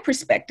from my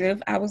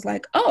perspective, I was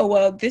like, oh,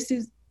 well, this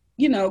is,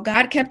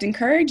 God kept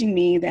encouraging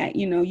me that,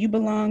 you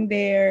belong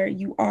there,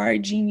 you are a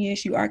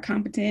genius, you are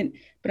competent.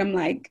 But I'm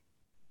like,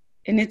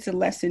 and it's a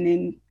lesson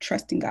in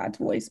trusting God's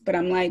voice. But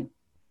I'm like,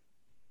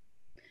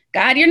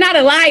 God, you're not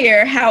a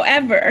liar.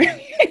 However,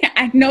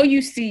 I know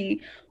you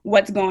see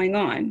what's going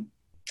on.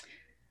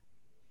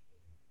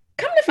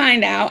 Come to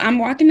find out, I'm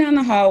walking down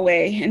the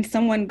hallway and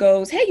someone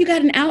goes, hey, you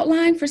got an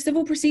outline for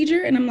civil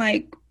procedure? And I'm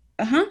like,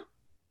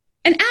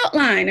 an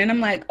outline. And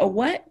I'm like, a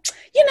what?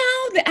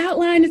 The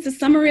outline is a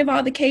summary of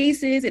all the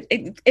cases.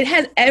 It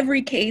has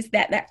every case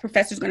that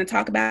professor's going to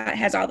talk about. It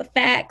has all the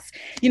facts.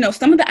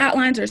 Some of the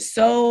outlines are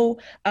so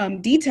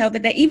detailed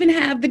that they even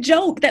have the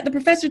joke that the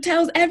professor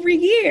tells every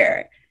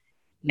year.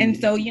 And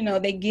so,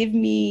 they give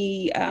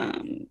me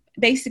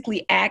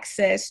basically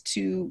access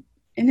to,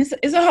 and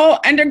it's a whole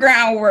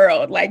underground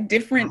world, like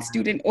different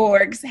student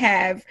orgs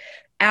have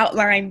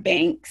outline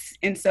banks.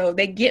 And so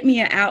they get me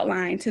an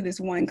outline to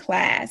this one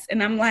class.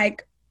 And I'm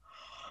like,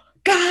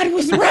 God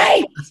was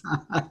right.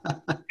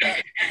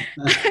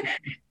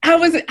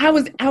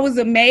 I was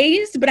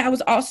amazed, but I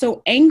was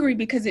also angry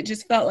because it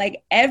just felt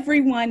like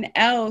everyone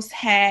else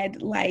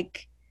had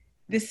like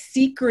this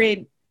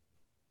secret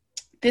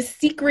this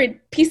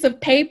secret piece of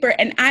paper,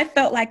 and I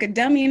felt like a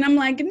dummy. And I'm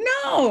like,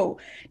 no,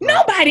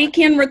 nobody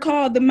can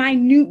recall the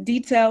minute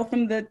detail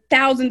from the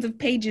thousands of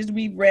pages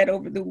we've read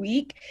over the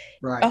week.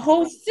 Right. A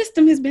whole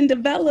system has been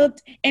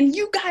developed, and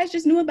you guys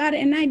just knew about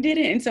it and I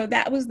didn't. And so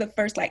that was the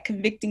first like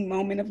convicting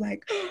moment of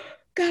like, oh,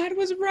 God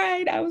was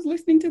right. I was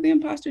listening to the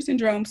imposter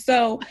syndrome.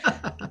 So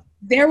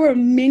there were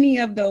many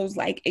of those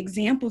like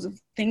examples of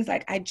things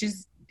like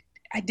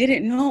I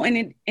didn't know,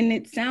 and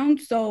it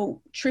sounds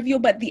so trivial,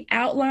 but the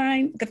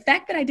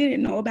fact that I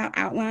didn't know about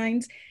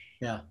outlines,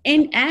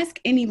 and ask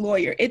any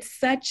lawyer, it's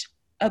such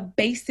a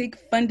basic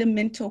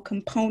fundamental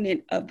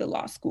component of the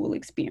law school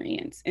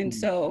experience. And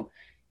so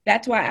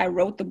that's why I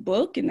wrote the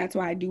book, and that's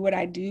why I do what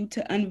I do,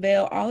 to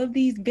unveil all of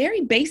these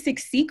very basic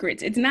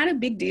secrets. It's not a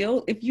big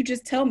deal if you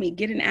just tell me,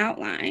 get an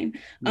outline.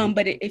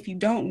 But if you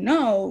don't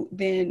know,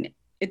 then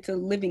it's a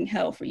living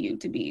hell for you,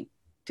 to be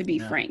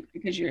frank,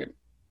 because you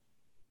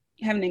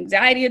have an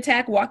anxiety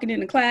attack walking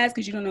into class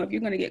because you don't know if you're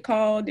going to get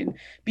called and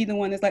be the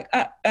one that's like,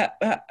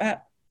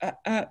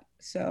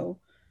 So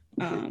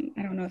I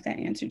don't know if that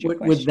answered your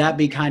question. Would that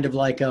be kind of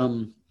like,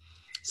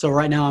 so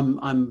right now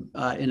I'm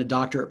in a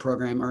doctorate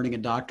program, earning a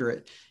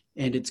doctorate,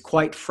 and it's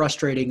quite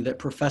frustrating that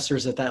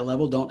professors at that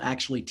level don't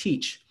actually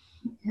teach.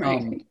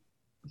 Right.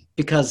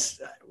 Because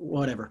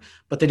whatever,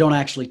 but they don't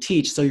actually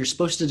teach. So you're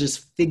supposed to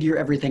just figure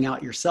everything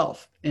out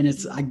yourself. And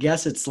I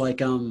guess it's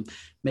like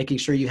making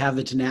sure you have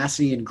the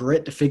tenacity and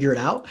grit to figure it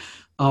out,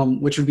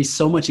 which would be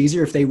so much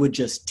easier if they would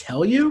just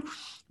tell you,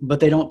 but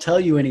they don't tell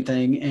you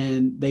anything,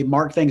 and they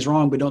mark things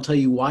wrong, but don't tell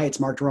you why it's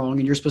marked wrong.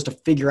 And you're supposed to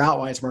figure out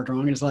why it's marked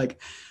wrong. And it's like,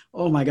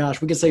 oh my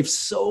gosh, we could save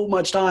so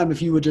much time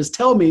if you would just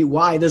tell me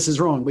why this is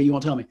wrong, but you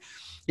won't tell me.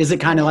 Is it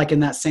kind of like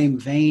in that same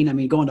vein? I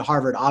mean, going to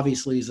Harvard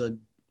obviously is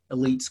an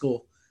elite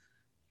school.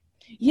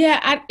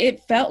 Yeah,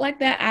 it felt like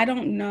that. I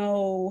don't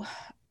know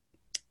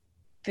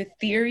the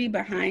theory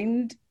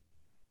behind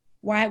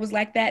why it was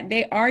like that.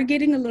 They are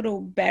getting a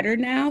little better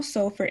now.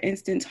 So for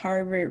instance,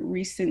 Harvard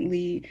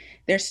recently,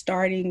 they're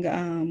starting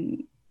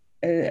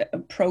a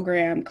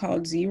program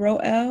called Zero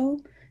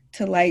L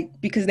to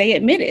because they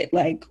admitted,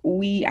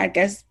 I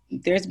guess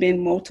there's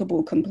been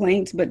multiple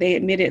complaints, but they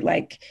admitted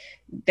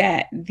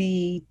that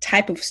the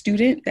type of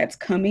student that's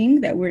coming,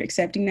 that we're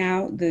accepting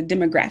now, the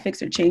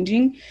demographics are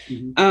changing.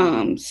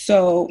 Mm-hmm.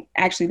 So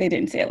actually they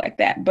didn't say it like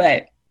that,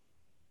 but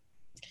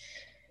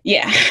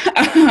yeah.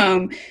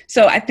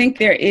 So I think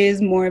there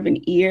is more of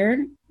an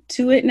ear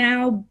to it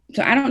now.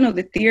 So I don't know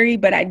the theory,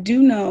 but I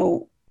do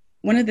know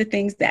one of the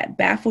things that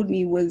baffled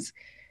me was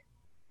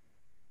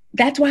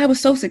that's why I was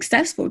so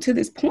successful to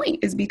this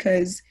point, is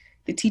because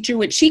the teacher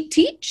would cheat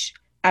teach.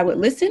 I would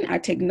listen, I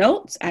take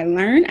notes, I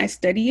learn, I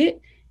study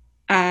it.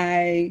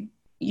 I,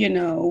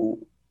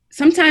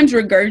 sometimes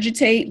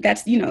regurgitate.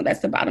 That's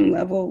the bottom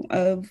level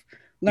of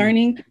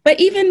learning. But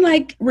even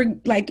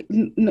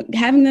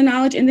having the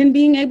knowledge and then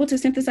being able to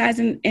synthesize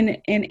and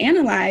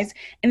analyze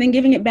and then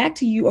giving it back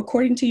to you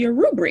according to your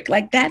rubric.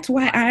 That's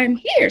why I'm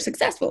here,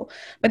 successful.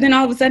 But then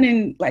all of a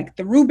sudden,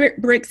 the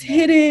rubric's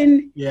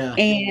hidden. Yeah.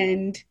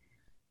 And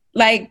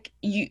that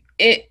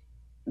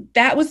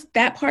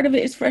part of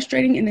it is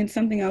frustrating. And then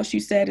something else you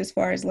said as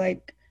far as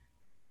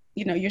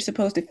you're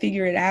supposed to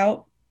figure it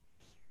out.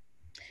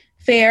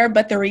 Fair,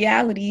 but the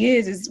reality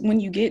is when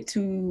you get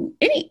to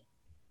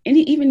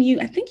even you,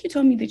 I think you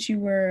told me that you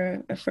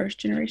were a first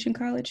generation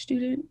college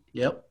student.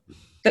 Yep.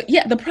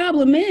 The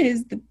problem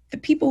is the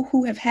people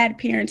who have had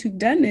parents who've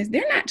done this,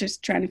 they're not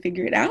just trying to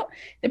figure it out.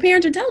 The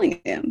parents are telling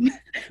them, right.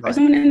 Or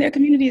someone in their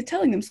community is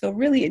telling them. So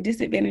really it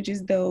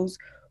disadvantages those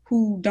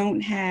who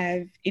don't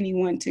have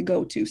anyone to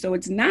go to. So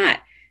it's not,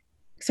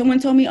 someone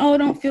told me, oh,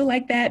 don't feel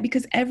like that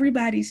because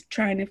everybody's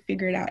trying to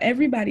figure it out.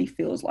 Everybody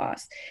feels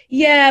lost.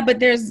 Yeah, but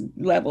there's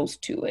levels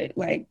to it.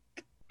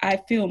 I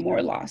feel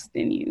more lost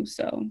than you,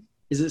 so.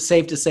 Is it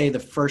safe to say the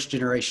first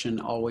generation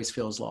always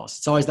feels lost?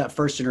 It's always that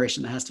first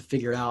generation that has to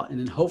figure it out, and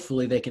then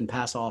hopefully they can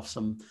pass off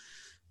some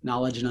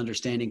knowledge and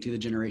understanding to the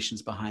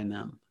generations behind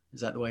them.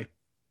 Is that the way?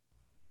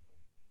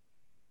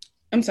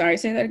 I'm sorry,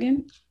 say that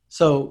again?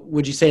 So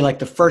would you say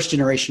the first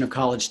generation of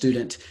college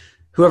student,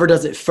 whoever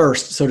does it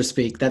first, so to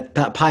speak,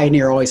 that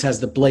pioneer always has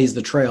to blaze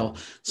the trail.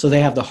 So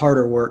they have the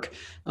harder work.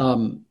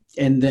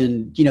 And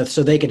then,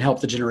 so they can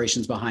help the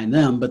generations behind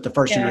them, but the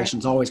first generation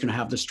is always going to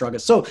have the struggle.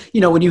 So,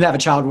 when you have a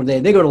child, when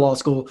they go to law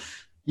school,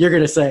 you're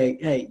going to say,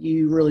 hey,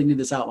 you really need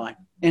this outline.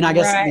 And I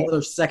guess the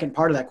other second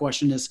part of that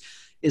question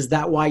is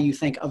that why you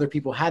think other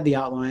people had the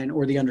outline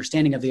or the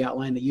understanding of the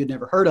outline that you'd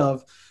never heard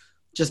of,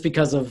 just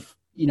because of,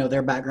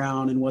 their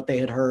background and what they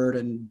had heard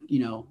and,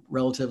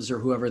 relatives or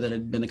whoever that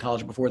had been to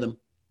college before them?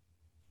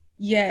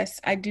 Yes,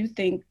 I do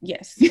think,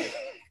 yes,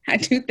 I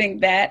do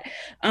think that.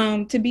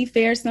 To be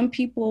fair, some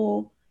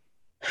people,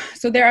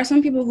 so there are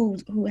some people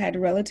who had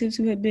relatives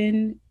who had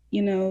been,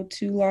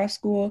 to law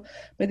school,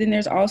 but then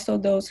there's also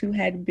those who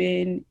had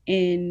been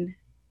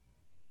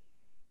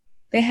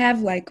they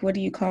have what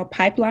do you call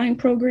pipeline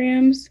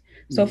programs?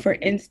 So for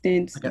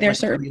instance, there are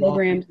certain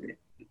programs.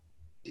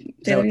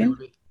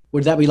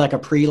 Would that be like a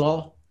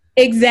pre-law?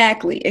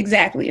 Exactly.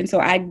 And so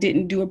I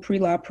didn't do a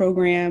pre-law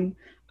program.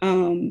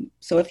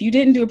 So if you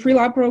didn't do a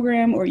pre-law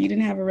program or you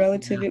didn't have a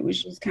relative, it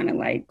was just kind of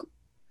like,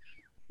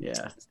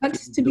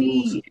 sucks to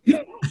be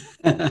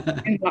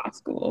in law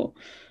school.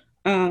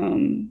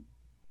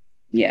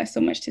 So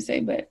much to say,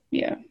 but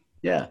yeah.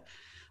 Yeah.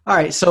 All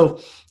right.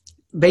 So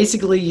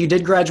basically you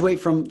did graduate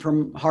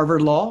from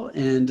Harvard Law,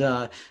 and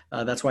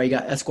that's why you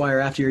got Esquire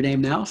after your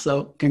name now.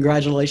 So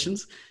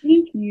congratulations.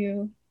 Thank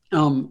you.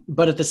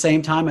 But at the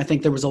same time, I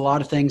think there was a lot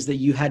of things that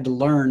you had to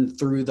learn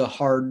through the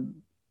hard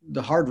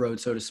road,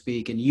 so to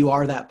speak. And you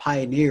are that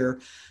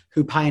pioneer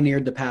who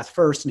pioneered the path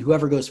first, and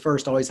whoever goes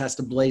first always has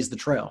to blaze the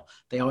trail.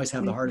 They always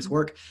have the hardest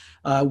work,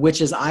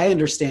 which is, I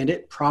understand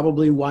it,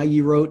 probably why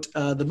you wrote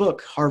the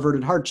book, Harvard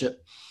and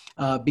Hardship,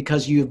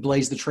 because you have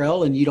blazed the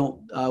trail and you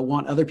don't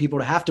want other people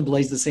to have to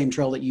blaze the same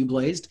trail that you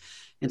blazed.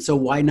 And so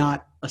why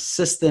not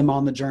assist them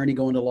on the journey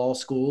going to law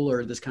school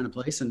or this kind of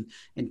place, and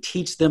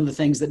teach them the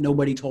things that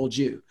nobody told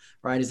you,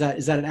 right? Is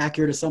that an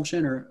accurate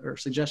assumption or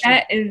suggestion?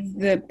 That is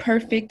the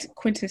perfect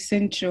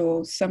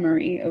quintessential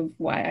summary of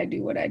why I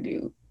do what I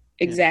do.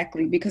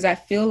 Exactly. Yeah. Because I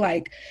feel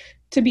like,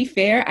 to be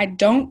fair, I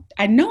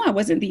know I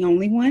wasn't the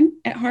only one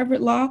at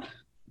Harvard Law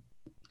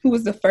who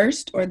was the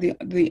first or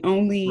the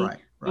only right.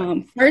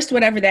 First,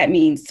 whatever that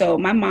means. So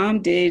my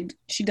mom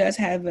she does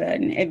have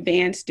an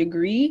advanced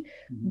degree,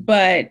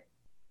 but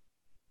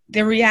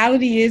the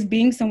reality is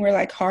being somewhere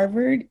like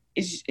Harvard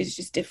is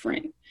just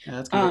different. Yeah,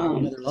 that's gonna be a whole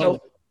nother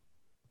level.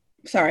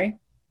 Sorry?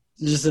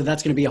 Just that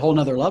that's going to be a whole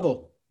nother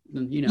level.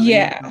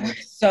 Yeah.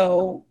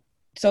 So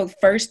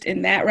first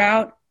in that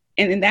route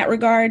and in that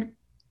regard,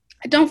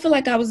 I don't feel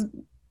like I was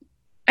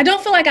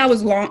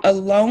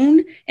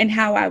alone in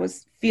how I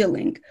was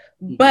feeling.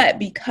 But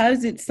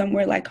because it's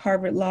somewhere like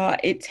Harvard Law,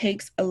 it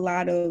takes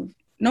no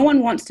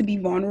one wants to be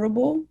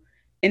vulnerable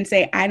and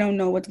say, I don't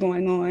know what's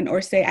going on, or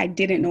say, I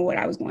didn't know what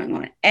I was going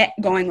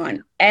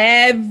on.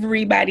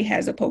 Everybody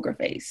has a poker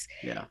face.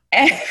 Yeah.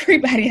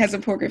 Everybody has a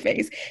poker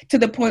face, to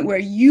the point where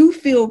you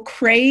feel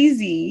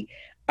crazy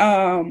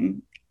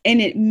in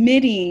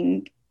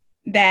admitting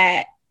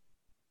that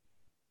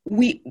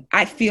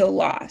I feel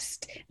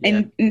lost.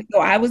 Yeah. And so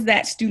I was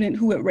that student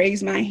who would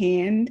raise my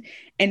hand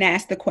and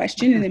ask the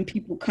question, and then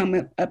people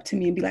come up to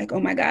me and be like, oh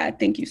my God,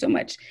 thank you so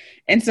much.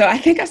 And so I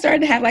think I started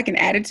to have like an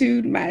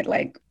attitude my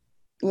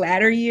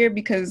latter year,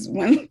 because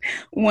one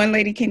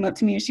lady came up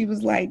to me and she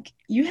was like,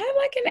 you have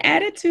like an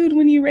attitude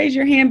when you raise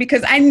your hand,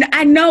 because I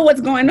know what's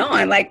going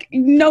on. Like,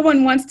 no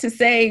one wants to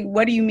say,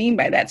 what do you mean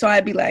by that? So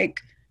I'd be like,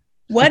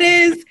 what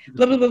is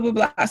blah, blah, blah, blah,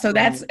 blah. So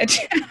that's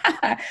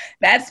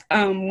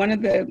one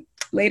of the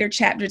later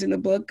chapters in the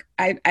book.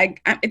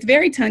 It's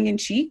very tongue in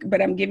cheek,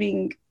 but I'm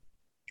giving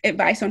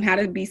advice on how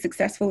to be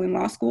successful in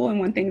law school. And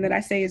one thing that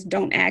I say is,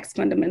 don't ask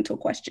fundamental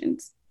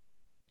questions.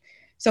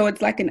 So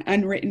it's like an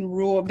unwritten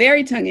rule,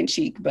 very tongue in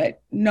cheek,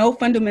 but no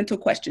fundamental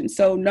questions.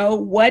 So no,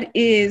 what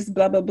is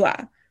blah, blah, blah?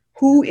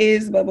 Who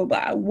is blah, blah,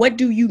 blah? What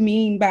do you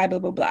mean by blah,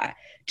 blah, blah?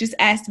 Just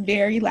ask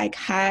very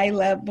high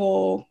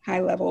level,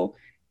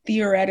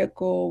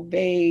 theoretical,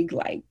 vague,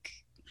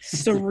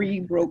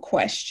 cerebral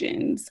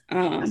questions.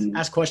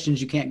 Ask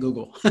questions you can't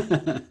Google.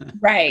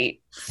 Right.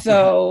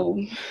 So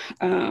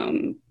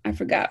I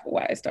forgot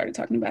why I started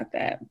talking about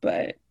that,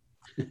 but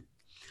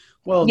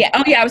well, yeah.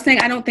 Oh yeah. I was saying,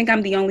 I don't think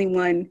I'm the only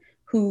one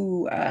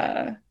who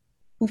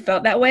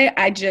felt that way.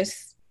 I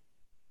just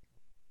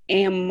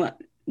am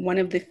one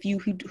of the few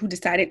who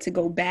decided to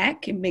go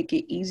back and make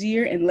it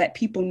easier and let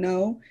people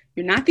know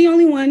you're not the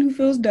only one who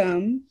feels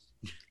dumb.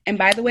 And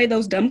by the way,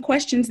 those dumb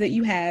questions that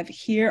you have,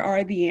 here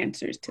are the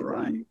answers to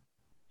them.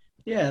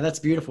 Yeah, that's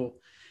beautiful.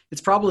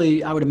 It's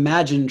probably, I would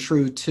imagine,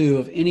 true too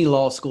of any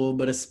law school,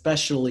 but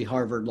especially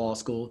Harvard Law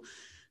School.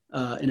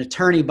 An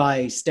attorney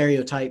by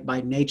stereotype,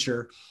 by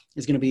nature,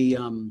 is going to be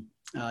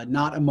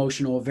not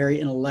emotional, very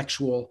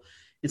intellectual.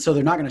 And so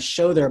they're not going to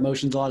show their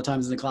emotions a lot of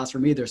times in the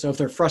classroom either. So if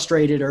they're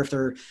frustrated, or if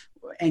they're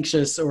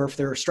anxious, or if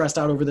they're stressed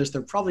out over this,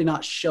 they're probably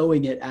not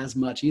showing it as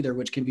much either,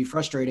 which can be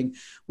frustrating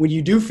when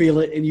you do feel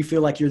it and you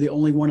feel like you're the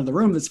only one in the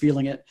room that's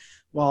feeling it,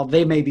 while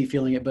they may be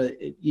feeling it, but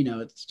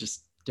it's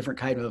just different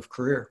kind of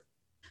career.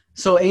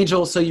 So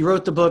Angel, so you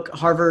wrote the book,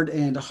 Harvard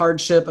and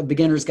Hardship, A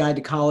Beginner's Guide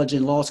to College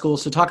and Law School.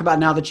 So talk about,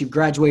 now that you've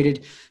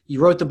graduated, you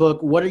wrote the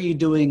book, what are you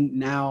doing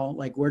now?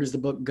 Like, where does the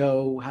book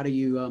go? How do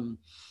you,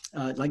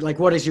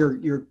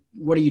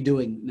 what are you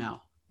doing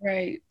now?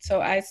 Right.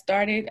 So I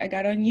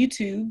got on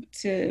YouTube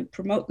to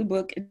promote the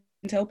book and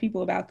tell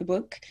people about the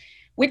book,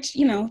 which,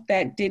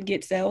 that did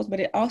get sales, but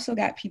it also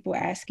got people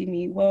asking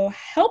me, well,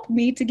 help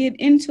me to get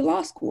into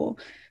law school.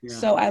 Yeah.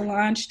 So I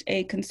launched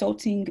a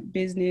consulting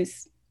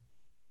business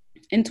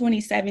in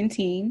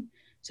 2017.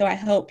 So I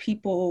help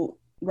people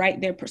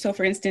write so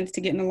for instance,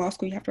 to get into law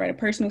school, you have to write a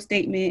personal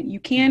statement. You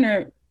can,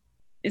 or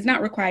it's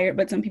not required,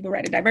 but some people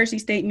write a diversity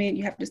statement.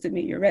 You have to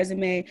submit your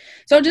resume.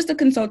 So just a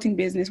consulting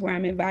business where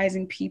I'm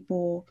advising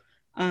people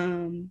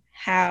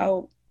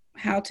how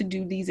to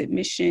do these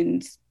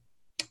admissions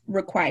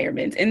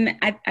requirements. And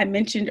I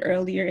mentioned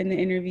earlier in the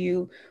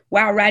interview,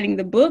 while writing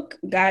the book,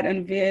 God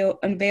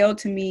unveiled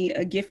to me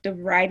a gift of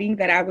writing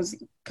that I was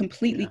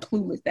completely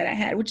clueless that I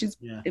had, which is,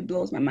 it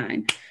blows my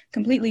mind,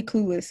 completely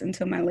clueless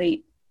until my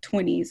late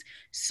 20s.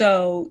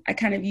 So I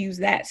kind of use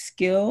that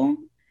skill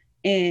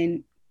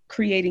in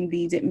creating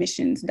these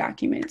admissions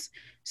documents.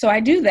 So I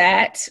do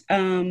that.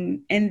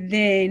 And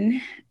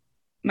then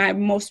my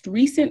most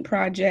recent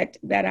project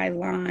that I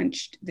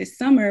launched this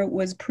summer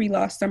was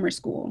Pre-Law Summer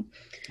School.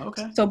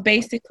 Okay. So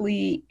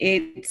basically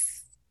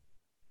it's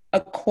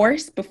a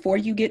course before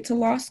you get to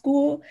law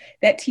school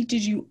that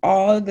teaches you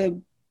all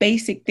the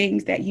basic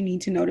things that you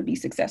need to know to be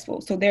successful.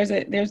 So there's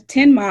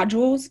 10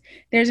 modules.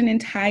 There's an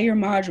entire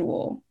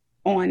module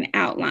on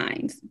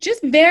outlines,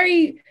 just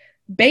very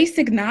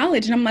basic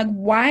knowledge. And I'm like,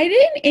 why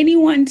didn't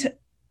anyone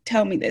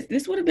tell me this?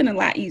 This would have been a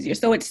lot easier.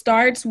 So it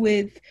starts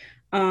with,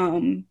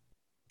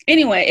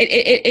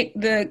 anyway,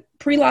 the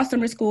Pre-Law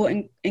Summer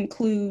School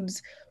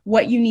includes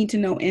what you need to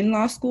know in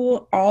law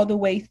school all the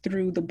way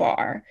through the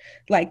bar.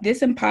 Like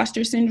this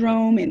imposter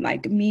syndrome and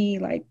like me,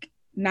 like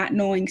not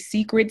knowing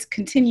secrets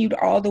continued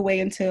all the way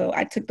until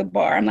I took the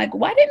bar. I'm like,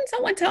 why didn't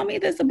someone tell me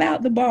this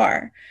about the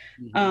bar?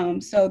 Mm-hmm.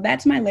 So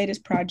that's my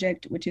latest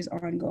project, which is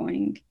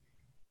ongoing.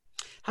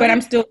 But I'm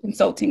still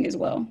consulting as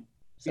well.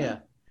 So. Yeah.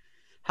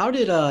 How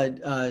did,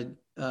 and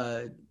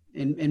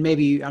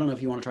maybe, I don't know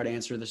if you want to try to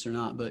answer this or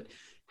not, but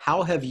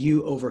how have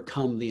you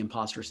overcome the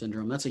imposter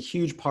syndrome? That's a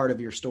huge part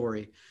of your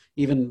story,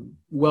 even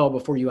well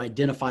before you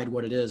identified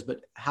what it is,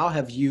 but how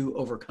have you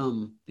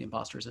overcome the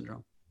imposter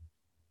syndrome?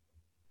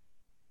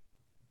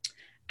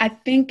 I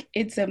think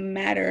it's a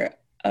matter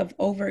of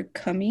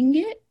overcoming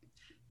it.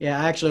 Yeah,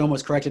 I actually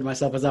almost corrected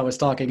myself as I was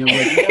talking. I'm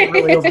like, you haven't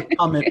really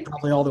overcome it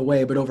probably all the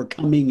way, but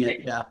overcoming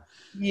it, yeah.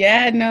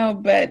 Yeah, no,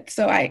 but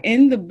so I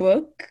end the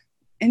book,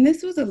 and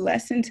this was a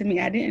lesson to me.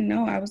 I didn't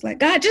know. I was like,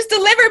 God, just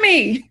deliver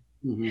me.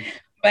 Mm-hmm.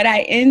 But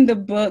I end the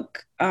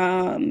book.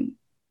 The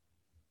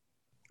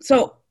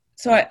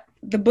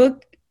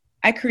book,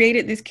 I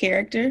created this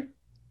character.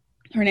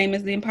 Her name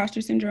is the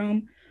Imposter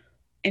Syndrome,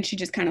 and she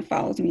just kind of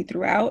follows me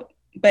throughout.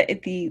 But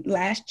at the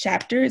last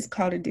chapter, it's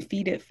called A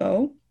Defeated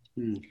Foe.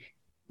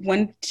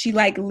 When she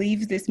like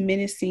leaves this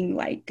menacing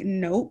like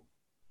note,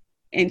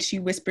 and she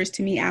whispers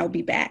to me, "I'll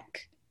be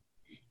back."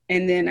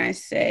 And then I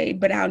say,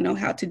 "But I'll know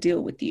how to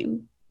deal with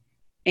you."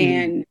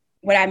 And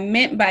what I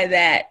meant by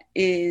that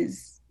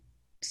is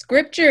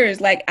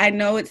scriptures. Like, I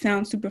know it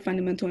sounds super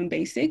fundamental and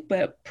basic,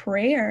 but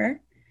prayer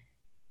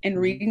and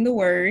reading the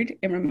word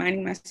and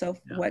reminding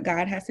myself what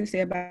God has to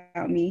say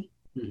about me,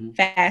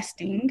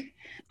 fasting,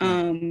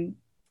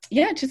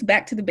 just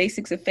back to the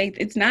basics of faith.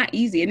 It's not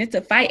easy, and it's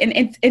a fight, and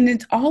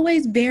it's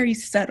always very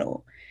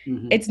subtle.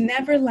 It's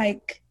never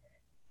like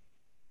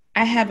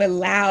I have a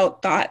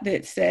loud thought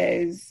that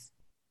says,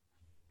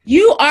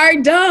 "You are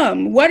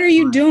dumb. What are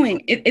you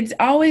doing?" It's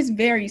always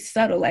very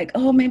subtle. Like,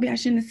 oh, maybe I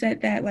shouldn't have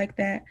said that like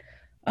that.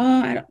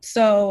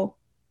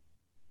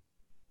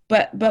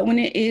 But when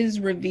it is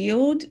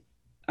revealed,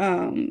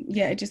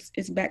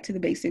 it's back to the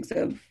basics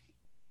of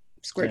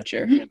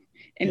scripture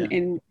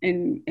and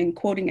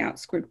quoting out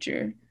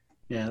scripture.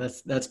 Yeah,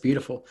 that's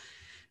beautiful.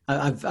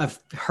 I've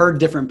heard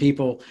different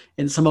people,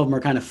 and some of them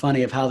are kind of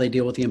funny of how they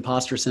deal with the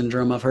imposter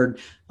syndrome. I've heard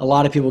a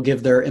lot of people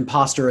give their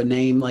imposter a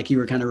name, like you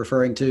were kind of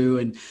referring to,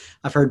 and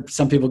I've heard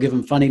some people give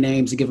them funny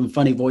names and give them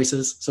funny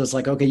voices. So it's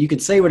like, okay, you can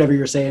say whatever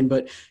you're saying,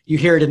 but you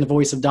hear it in the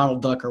voice of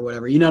Donald Duck or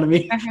whatever. You know what I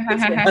mean?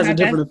 It has a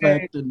different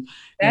effect, and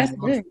that's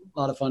a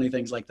lot of funny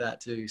things like that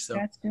too. So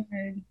that's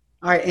good.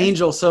 All right,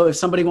 Angel. So if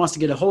somebody wants to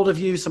get a hold of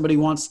you, somebody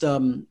wants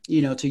to,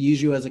 to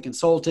use you as a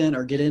consultant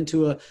or get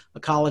into a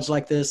college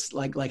like this,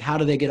 like how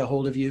do they get a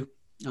hold of you?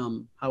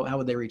 How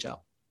would they reach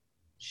out?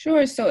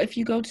 Sure. So if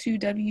you go to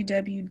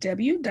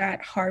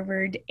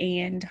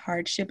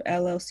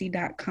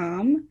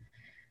www.harvardandhardshipllc.com,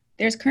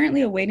 there's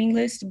currently a waiting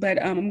list,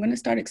 but I'm going to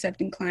start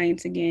accepting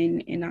clients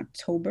again in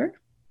October.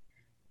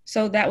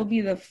 So that will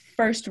be the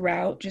first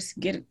route. Just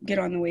get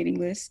on the waiting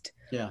list.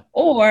 Yeah.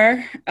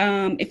 Or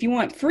if you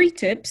want free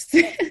tips,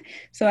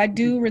 so I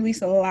do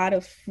release a lot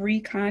of free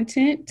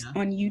content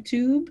on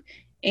YouTube,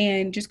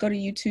 and just go to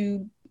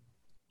YouTube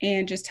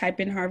and just type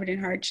in Harvard and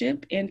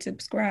Hardship and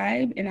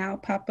subscribe, and I'll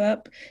pop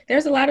up.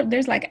 There's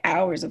like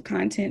hours of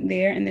content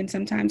there. And then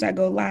sometimes I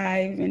go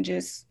live and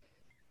just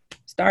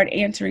start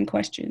answering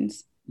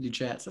questions. Do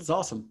chats. That's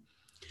awesome.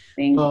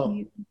 Thank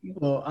you.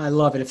 Well, I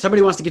love it. If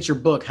somebody wants to get your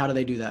book, how do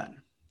they do that?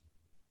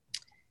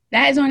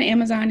 That is on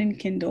Amazon and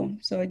Kindle.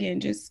 So again,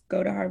 just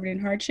go to Harvard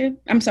and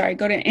Hardship.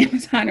 Go to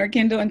Amazon or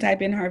Kindle and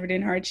type in Harvard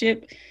and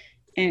Hardship,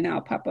 and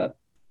I'll pop up.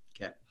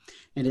 Okay.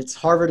 And it's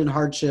Harvard and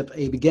Hardship,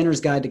 A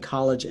Beginner's Guide to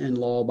College and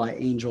Law by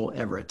Angel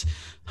Everett.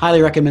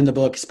 Highly recommend the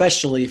book,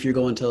 especially if you're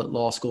going to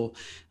law school.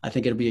 I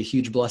think it'll be a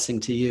huge blessing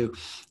to you.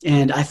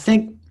 And I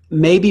think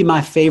maybe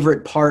my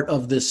favorite part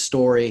of this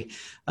story,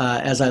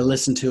 as I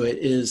listen to it,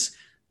 is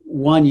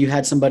one, you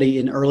had somebody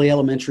in early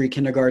elementary,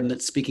 kindergarten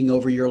that's speaking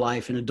over your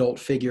life, an adult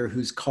figure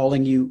who's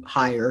calling you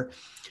higher.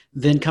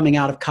 Then coming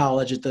out of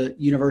college at the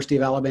University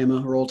of Alabama,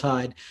 Roll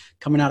Tide,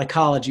 coming out of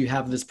college, you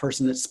have this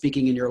person that's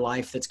speaking in your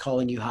life that's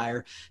calling you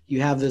higher.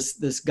 You have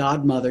this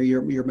godmother,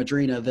 your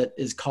madrina, that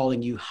is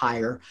calling you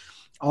higher.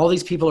 All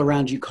these people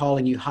around you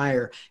calling you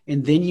higher.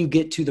 And then you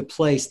get to the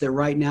place that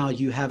right now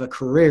you have a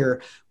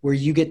career where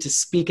you get to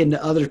speak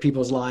into other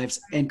people's lives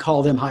and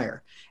call them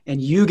higher. And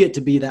you get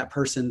to be that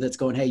person that's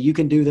going, hey, you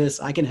can do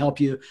this. I can help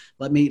you.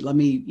 Let me,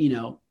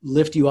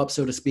 lift you up,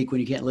 so to speak, when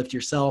you can't lift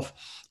yourself,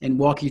 and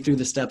walk you through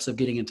the steps of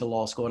getting into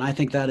law school. And I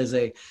think that is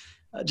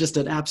just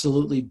an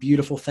absolutely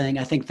beautiful thing.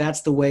 I think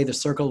that's the way the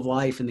circle of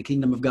life and the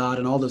kingdom of God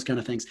and all those kind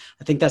of things,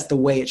 I think that's the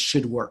way it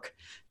should work.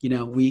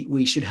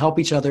 We should help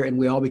each other, and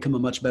we all become a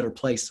much better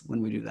place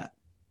when we do that.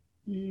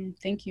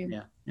 Thank you.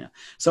 Yeah.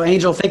 So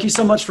Angel, thank you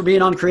so much for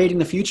being on Creating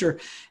the Future.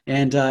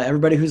 And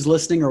everybody who's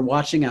listening or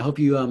watching, I hope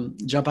you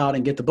jump out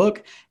and get the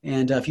book.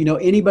 And if you know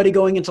anybody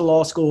going into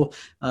law school,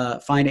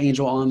 find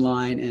Angel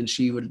online, and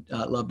she would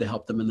love to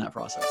help them in that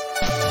process.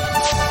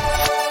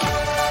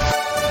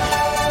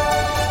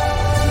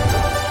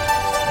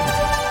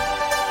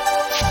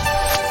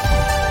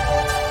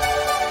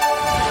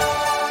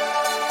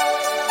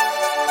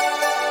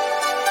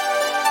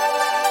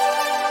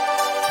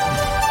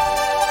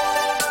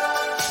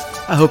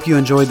 I hope you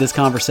enjoyed this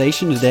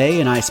conversation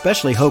today, and I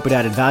especially hope it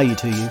added value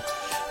to you.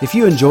 If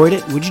you enjoyed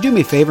it, would you do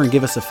me a favor and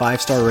give us a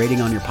 5-star rating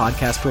on your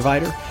podcast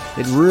provider?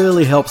 It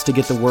really helps to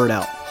get the word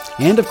out.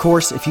 And of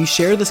course, if you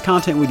share this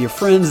content with your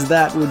friends,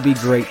 that would be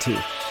great too.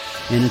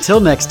 And until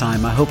next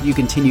time, I hope you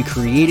continue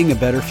creating a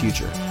better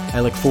future.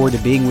 I look forward to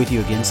being with you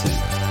again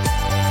soon.